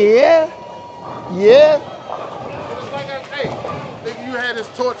 Yeah. It's like, hey, nigga, you had this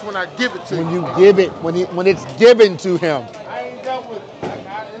torch when I give it to you. When you give it, when it's given to him. I ain't dealt with it.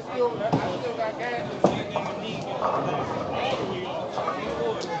 I still got gas.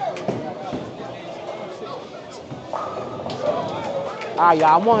 All right, y'all,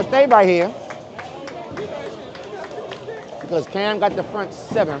 I want to stay right here because Cam got the front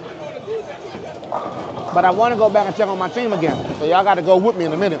 7. But I want to go back and check on my team again. So y'all got to go with me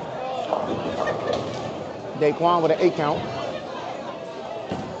in a minute. Daquan with an 8 count.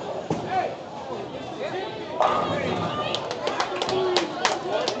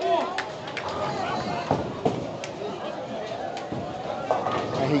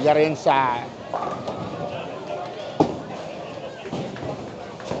 And he got it inside.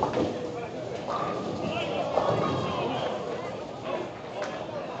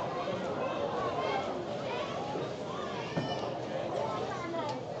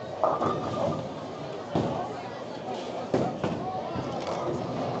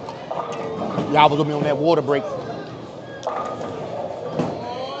 Y'all was with me on that water break. All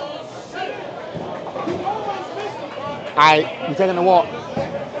right, we're taking a walk.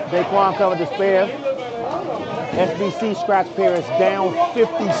 Daquan covered the spare. SBC scratch pair is down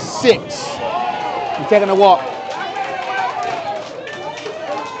 56. We're taking a walk.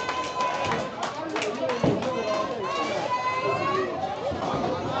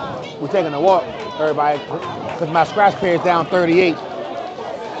 We're taking a walk, everybody, because my scratch pair is down 38,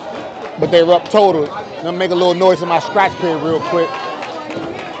 but they were up total. I'm gonna make a little noise in my scratch pair real quick.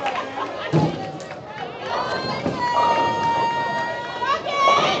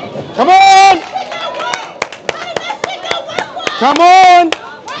 Come on! Come on!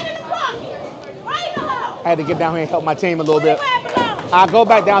 I had to get down here and help my team a little bit. I'll go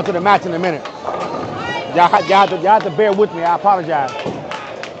back down to the match in a minute. Y'all have to bear with me. I apologize.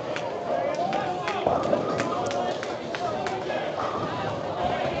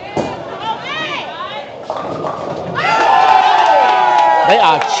 They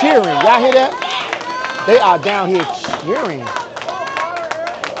are cheering. Y'all hear that? They are down here cheering.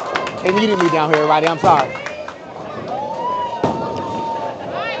 They needed me down here, everybody. I'm sorry.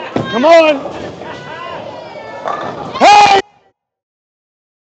 Come on. Hey!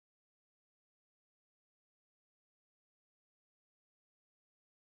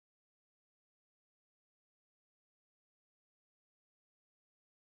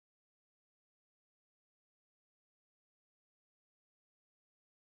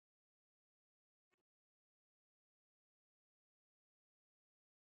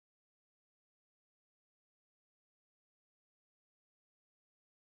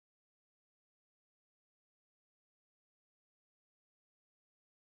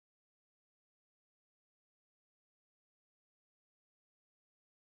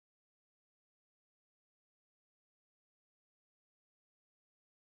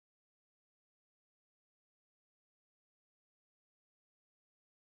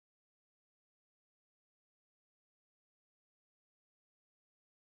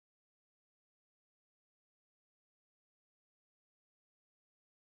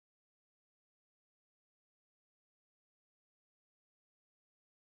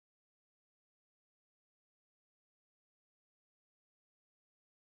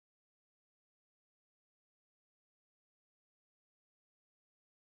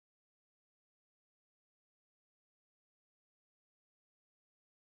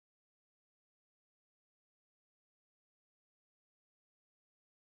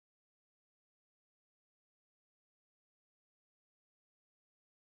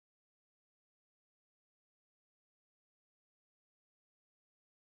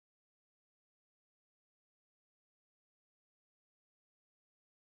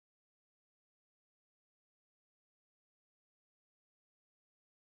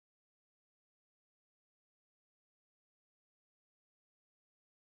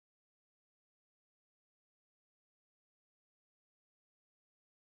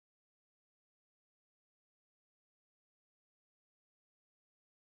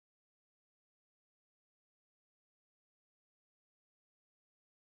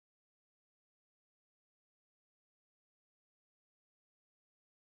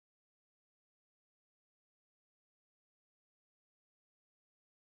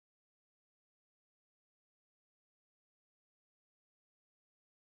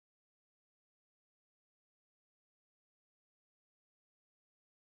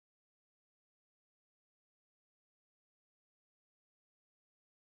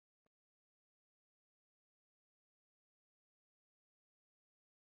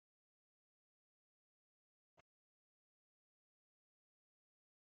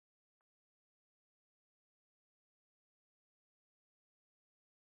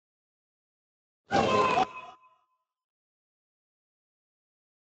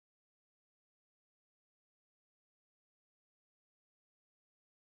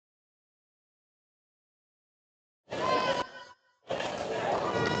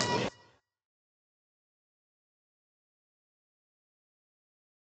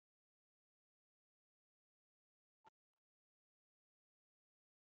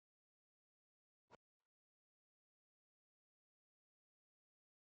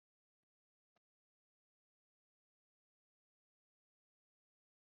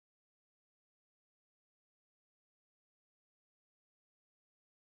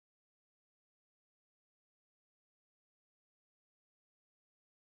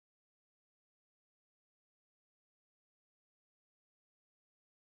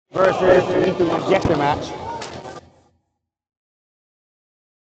 Versus the lethal injection match.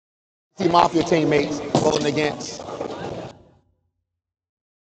 See Mafia teammates voting against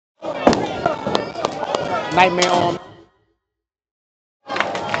Nightmare on.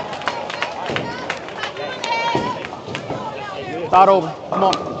 Start over. Come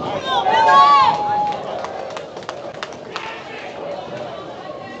on.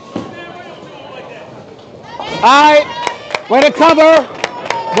 All right. Way to cover.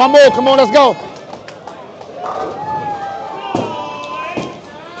 One more. Come on, let's go.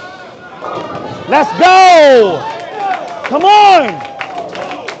 Let's go. Come on.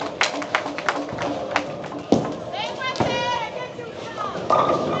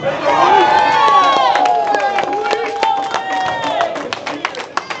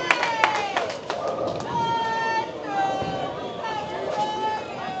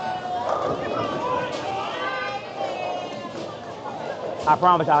 I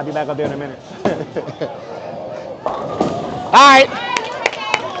promise I'll be back up there in a minute. All right.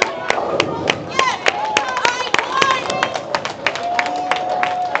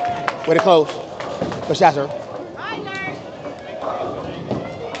 Way to close. Good shot, sir.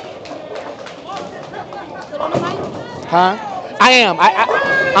 Huh? I am.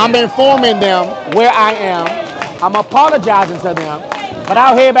 I'm informing them where I am. I'm apologizing to them, but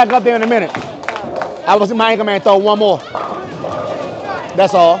I'll head back up there in a minute. I was in my anchor man throw one more.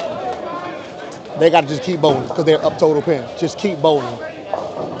 That's all. They got to just keep bowling because they're up total pin. Just keep bowling.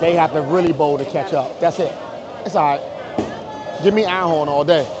 They have to really bowl to catch up. That's it. It's all right. Give me Einhorn all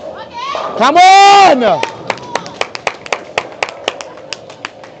day. Come on!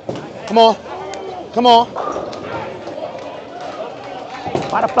 Come on. Come on.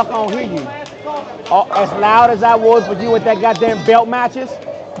 Why the fuck I don't hear you? Oh, as loud as I was for you with that goddamn belt matches,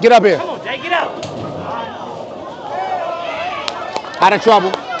 get up here. Come on, Jay, get up. Out of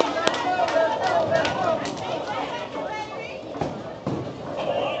trouble.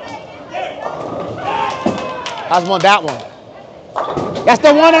 I just want that one. That's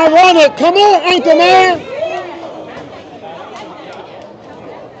the one I wanted. Come on, anchor man.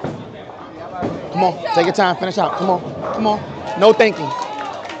 Come on, take your time, finish out. Come on, come on. No thinking.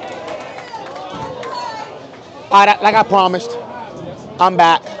 All right, like I promised, I'm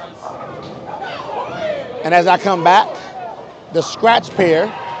back. And as I come back, the scratch pair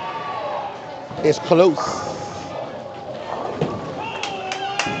is close.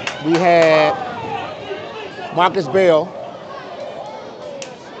 We had Marcus Bell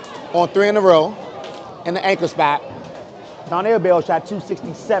on 3 in a row in the anchor spot. Donnell Bell shot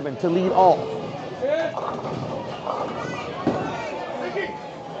 267 to lead off.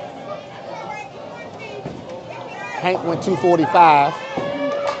 Hank went 245.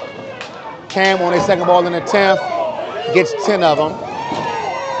 Cam on his second ball in the 10th, gets 10 of them.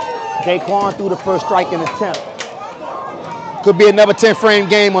 Daquan threw the first strike in the 10th. Could be another 10-frame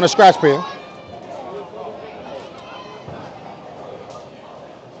game on a scratch pair.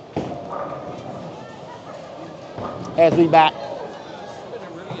 As we back.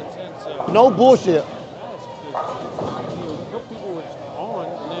 No bullshit. People was on,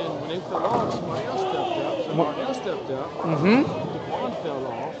 and then when they fell off, somebody else stepped up. Mm-hmm. One fell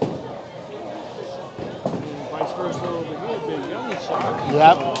off. And vice versa over here, Big Young shot.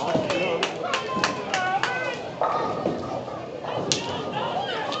 Yep.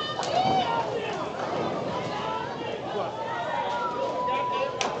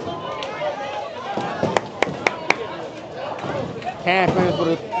 Cam finished with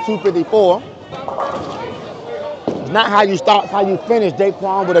a 254. It's not how you start, it's how you finish.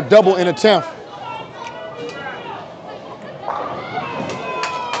 Daquan with a double in the 10th.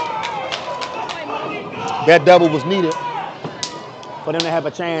 That double was needed for them to have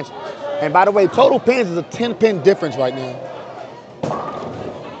a chance. And by the way, total pins is a 10-pin difference right now.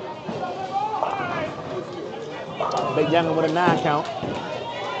 Big Youngin with a 9 count.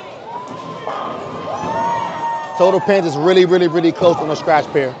 Total pins is really, really, really close on a scratch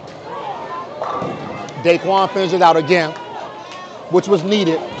pair. Daquan finishes out again, which was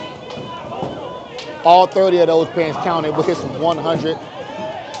needed. All 30 of those pins counted with his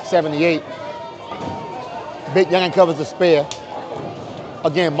 178. Big Youngin covers the spare.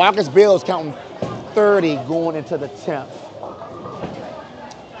 Again, Marcus Bill's counting 30 going into the 10th.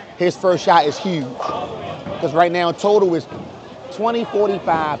 His first shot is huge because right now total is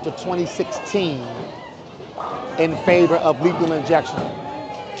 2045 to 2016 in favor of lethal injection.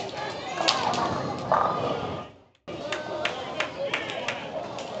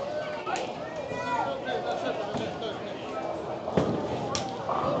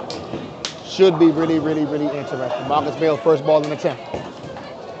 Should be really, really, really interesting. Marcus Bell, first ball in the 10th.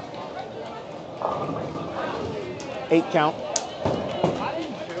 8 count.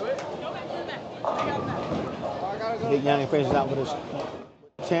 Big Youngin finishes out with his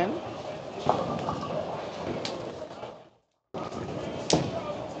 10.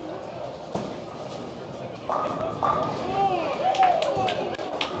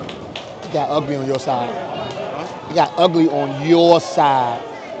 It got ugly on your side. It got ugly on your side.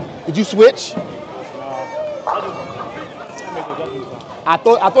 Did you switch? I I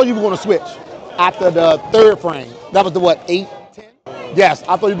thought you were going to switch after the third frame. That was the what, 8, 10? Yes,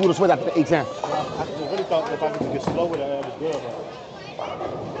 I thought you were going to switch after the 8, 10. I really thought if I could get slow with it, that was good.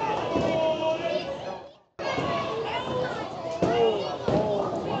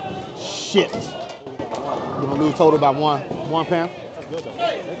 Shit. You're going to lose total by one pen? That's good though.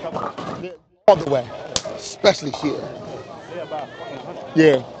 All the way, especially here. Yeah, about 100.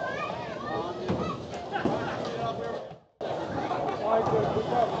 Yeah.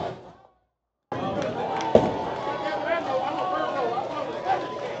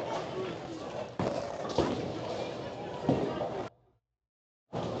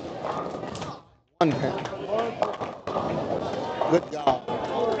 One pen. Good job.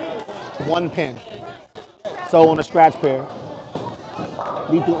 1 pen. So on the scratch pair,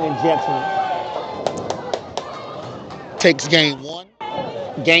 lethal injection takes game 1,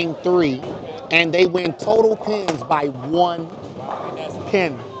 game 3, and they win total pins by 1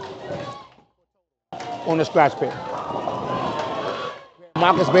 pin on the scratch pair.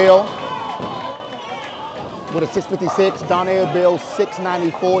 Marcus Bell with a 656, Donnell Bell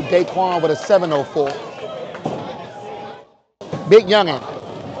 694, Daquan with a 704. Big youngin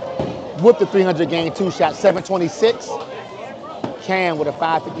with the 300 game 2 shot, 726. Cam with a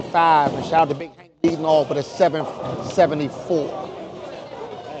 555, and shout out to Big Hank leading off with a 774.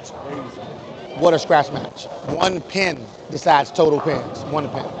 That's crazy. What a scratch match. 1 pin decides total pins. 1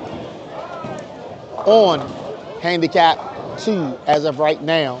 pin. On handicap 2 as of right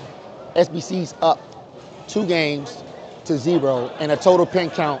now, SBC's up 2 games to 0 and a total pin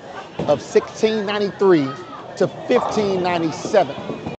count of 1693 to 1597.